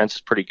 Their defense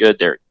is pretty good.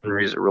 Derrick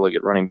Henry is a really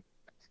good running.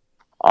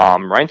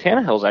 Ryan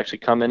Tannehill's actually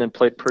come in and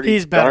played pretty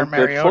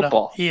good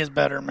football. He is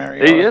better than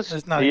Mariota. He is.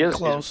 It's not even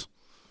close. He's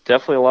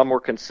definitely a lot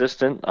more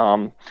consistent.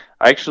 I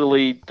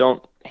actually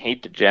don't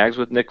hate the Jags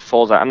with Nick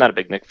Foles. I'm not a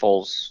big Nick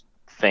Foles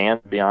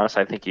fan, to be honest.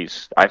 I think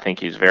he's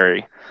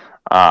very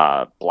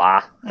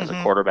blah as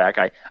a quarterback.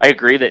 I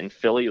agree that in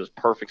Philly it was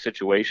a perfect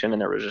situation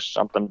and there was just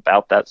something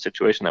about that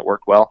situation that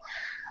worked well.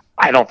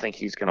 I don't think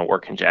he's going to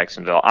work in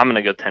Jacksonville. I'm going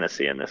to go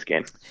Tennessee in this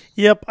game.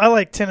 Yep, I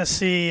like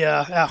Tennessee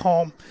at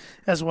home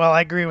as well.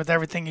 I agree with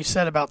everything you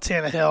said about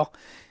Tannehill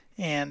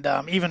and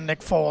even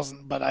Nick Foles,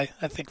 but I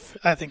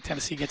think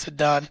Tennessee gets it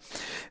done.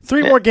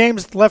 Three more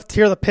games left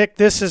here to pick.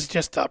 This is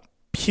just a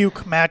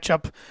puke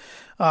matchup.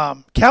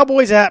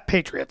 Cowboys at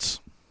Patriots.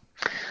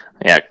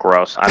 Yeah,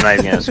 gross. I'm not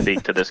even going to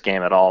speak to this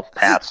game at all.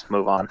 Pats,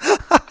 move on.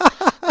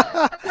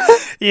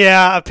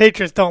 Yeah,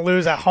 Patriots don't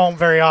lose at home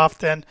very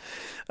often.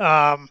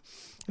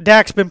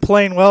 Dak's been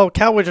playing well.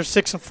 Cowboys are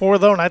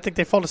 6-4 though, and I think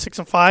they fall to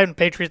 6-5. And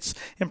Patriots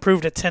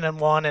improved to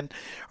 10-1 and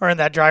are in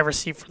that driver's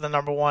seat for the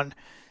number 1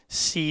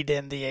 seed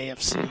in the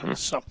AFC. Mm-hmm.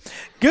 So,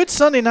 good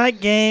Sunday night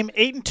game.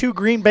 8-2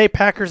 Green Bay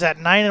Packers at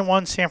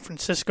 9-1 San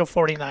Francisco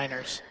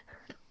 49ers.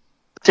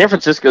 San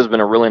Francisco's been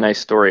a really nice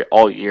story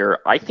all year.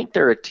 I think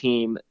they're a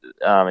team.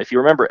 If you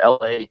remember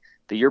LA,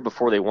 the year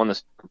before they won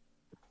this.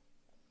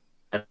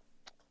 I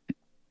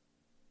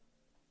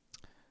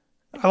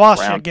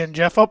lost you again,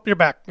 Jeff. Oh, you're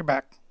back. You're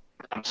back.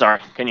 I'm sorry.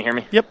 Can you hear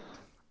me? Yep.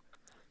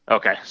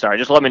 Okay, sorry.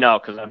 Just let me know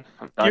because I'm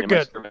You're good.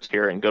 my service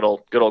here in good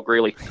old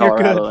Greeley,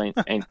 Colorado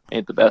ain't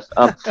the best.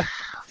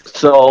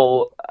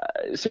 So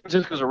San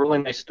Francisco's a really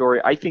nice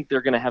story. I think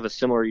they're going to have a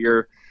similar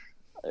year,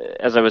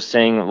 as I was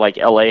saying, like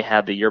LA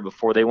had the year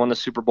before they won the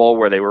Super Bowl,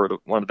 where they were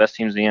one of the best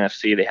teams in the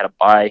NFC. They had a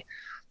bye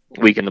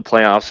week in the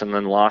playoffs and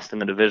then lost in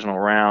the divisional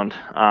round.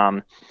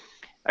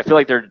 I feel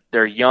like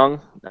they're young.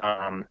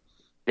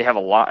 They have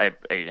an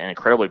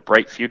incredibly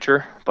bright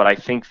future, but I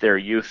think their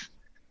youth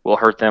will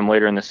hurt them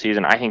later in the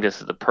season. I think this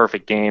is the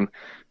perfect game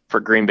for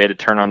Green Bay to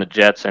turn on the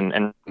Jets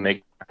and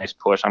make a nice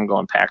push. I'm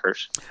going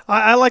Packers.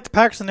 I like the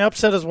Packers in the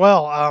upset as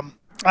well.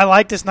 I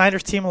like this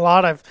Niners team a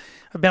lot. I've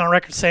been on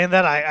record saying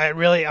that.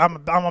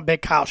 I'm a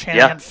big Kyle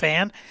Shanahan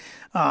fan.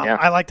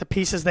 I like the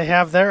pieces they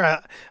have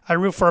there. I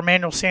root for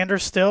Emmanuel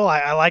Sanders still.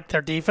 I like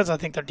their defense. I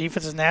think their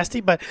defense is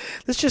nasty. But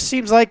this just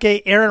seems like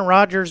a Aaron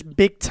Rodgers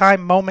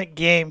big-time moment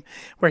game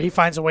where he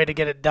finds a way to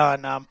get it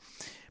done.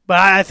 But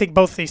I think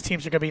both of these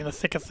teams are going to be in the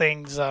thick of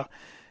things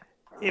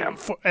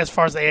as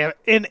far as the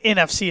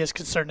NFC is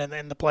concerned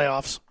in the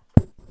playoffs.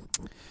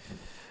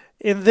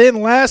 And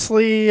then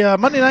lastly,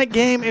 Monday night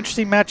game,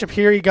 interesting matchup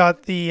here. You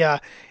got the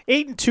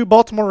 8-2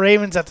 Baltimore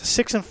Ravens at the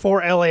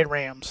 6-4 LA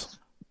Rams.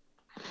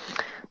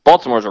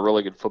 Baltimore's a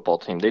really good football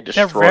team.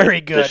 They're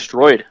very good.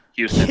 Destroyed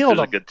Houston, who's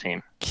a good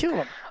team. Killed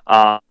them.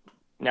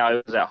 Now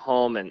it was at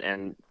home,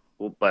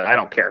 but I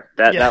don't care.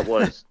 That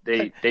was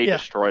they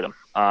destroyed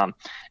them.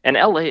 And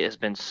LA has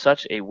been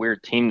such a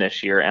weird team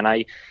this year, and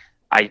I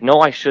know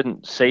I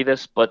shouldn't say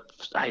this, but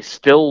I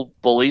still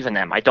believe in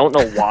them. I don't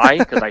know why,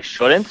 because I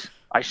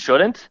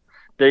shouldn't.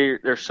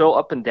 They're so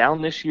up and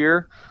down this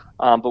year.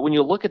 But when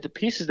you look at the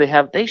pieces they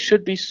have, they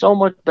should be so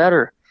much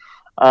better.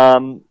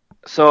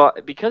 So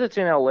because it's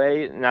in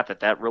LA, not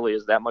that really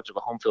is that much of a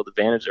home field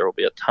advantage, there will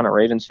be a ton of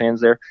Ravens fans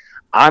there.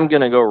 I'm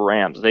going to go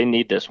Rams. They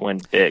need this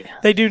win big.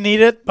 They do need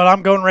it, but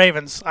I'm going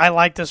Ravens. I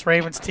like this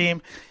Ravens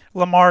team.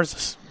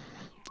 Lamar's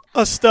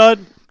a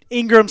stud.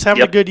 Ingram's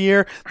having a good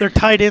year. Their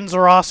tight ends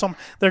are awesome.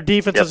 Their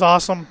defense is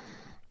awesome.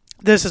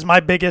 This is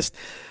my biggest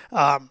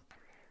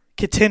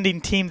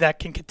contending team that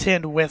can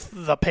contend with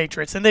the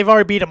Patriots, and they've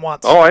already beat them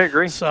once. Oh, I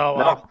agree.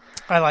 So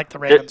I like the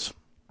Ravens.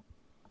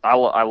 I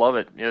love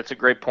it. It's a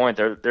great point.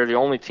 They're the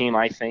only team,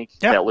 I think,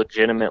 that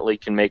legitimately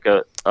can make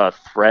a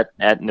threat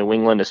at New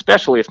England,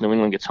 especially if New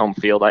England gets home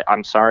field.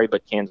 I'm sorry,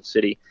 but Kansas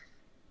City,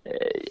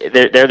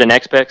 they're the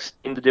next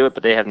best team to do it,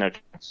 but they have no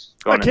chance.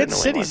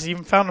 Kansas City's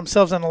even found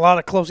themselves in a lot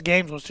of close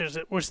games,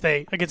 which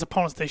they against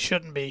opponents they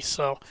shouldn't be.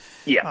 So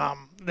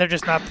they're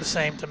just not the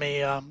same to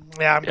me.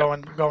 I'm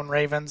going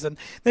Ravens. And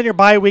then your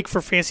bye week for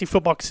fantasy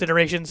football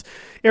considerations: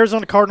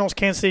 Arizona Cardinals,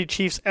 Kansas City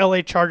Chiefs,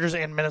 LA Chargers,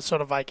 and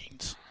Minnesota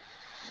Vikings.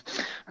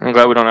 I'm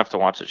glad we don't have to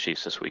watch the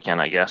Chiefs this weekend,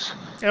 I guess.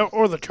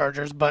 Or the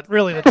Chargers, but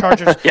really the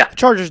Chargers the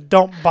Chargers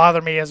don't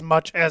bother me as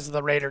much as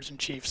the Raiders and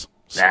Chiefs.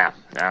 So.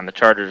 Nah, the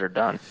Chargers are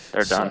done.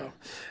 They're done.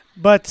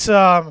 But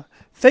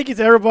thank you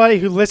to everybody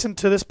who listened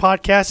to this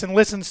podcast and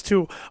listens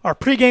to our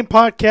pregame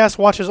podcast,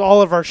 watches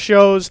all of our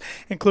shows,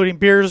 including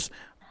Beers,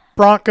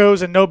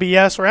 Broncos, and No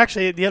BS. Or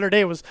actually, the other day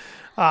it was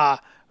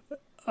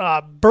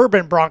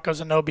Bourbon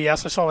Broncos and No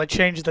BS. I saw they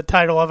changed the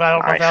title of it. I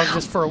don't know if that was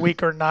just for a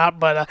week or not,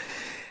 but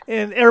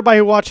and everybody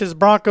who watches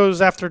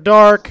Broncos After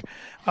Dark,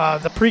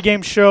 the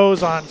pregame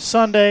shows on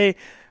Sunday,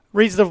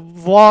 reads the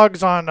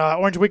vlogs on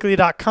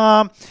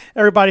orangeweekly.com,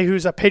 everybody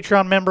who's a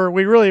Patreon member,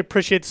 we really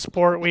appreciate the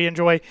support. We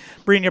enjoy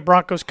bringing you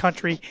Broncos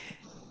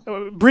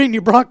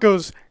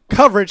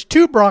coverage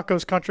to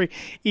Broncos country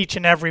each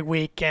and every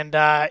week. And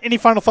any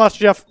final thoughts,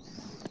 Jeff?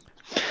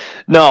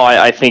 No,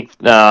 I think,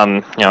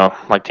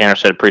 like Tanner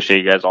said,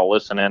 appreciate you guys all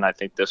listening. I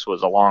think this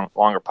was a longer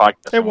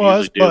podcast than we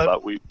usually do,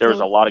 but there was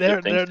a lot of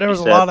good things There was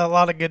a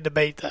lot of good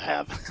debate to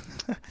have.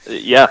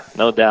 Yeah,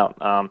 no doubt.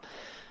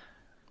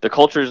 The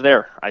culture is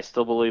there. I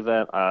still believe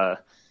that.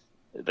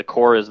 The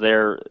core is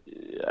there.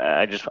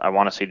 I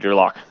want to see Drew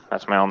Lock.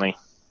 That's the only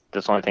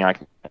thing I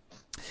can.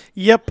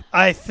 Yep,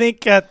 I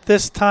think at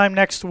this time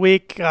next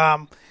week,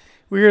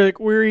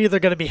 we're either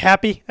going to be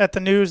happy at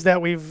the news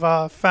that we've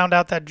found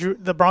out that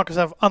the Broncos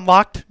have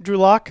unlocked Drew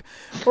Lock,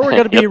 or we're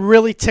going to be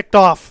really ticked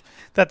off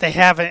that they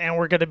haven't, and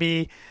we're going to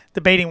be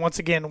debating once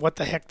again what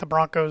the heck the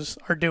Broncos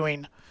are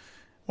doing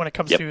when it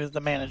comes to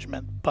the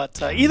management.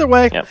 But either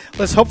way,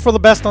 let's hope for the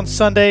best on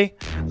Sunday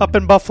up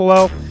in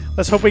Buffalo.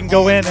 Let's hope we can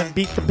go in and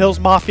beat the Bills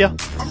Mafia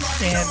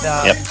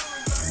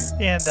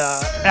and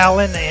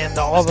Allen and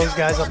all those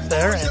guys up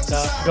there, and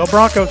go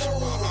Broncos.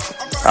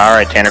 All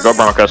right, Tanner, go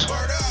Broncos.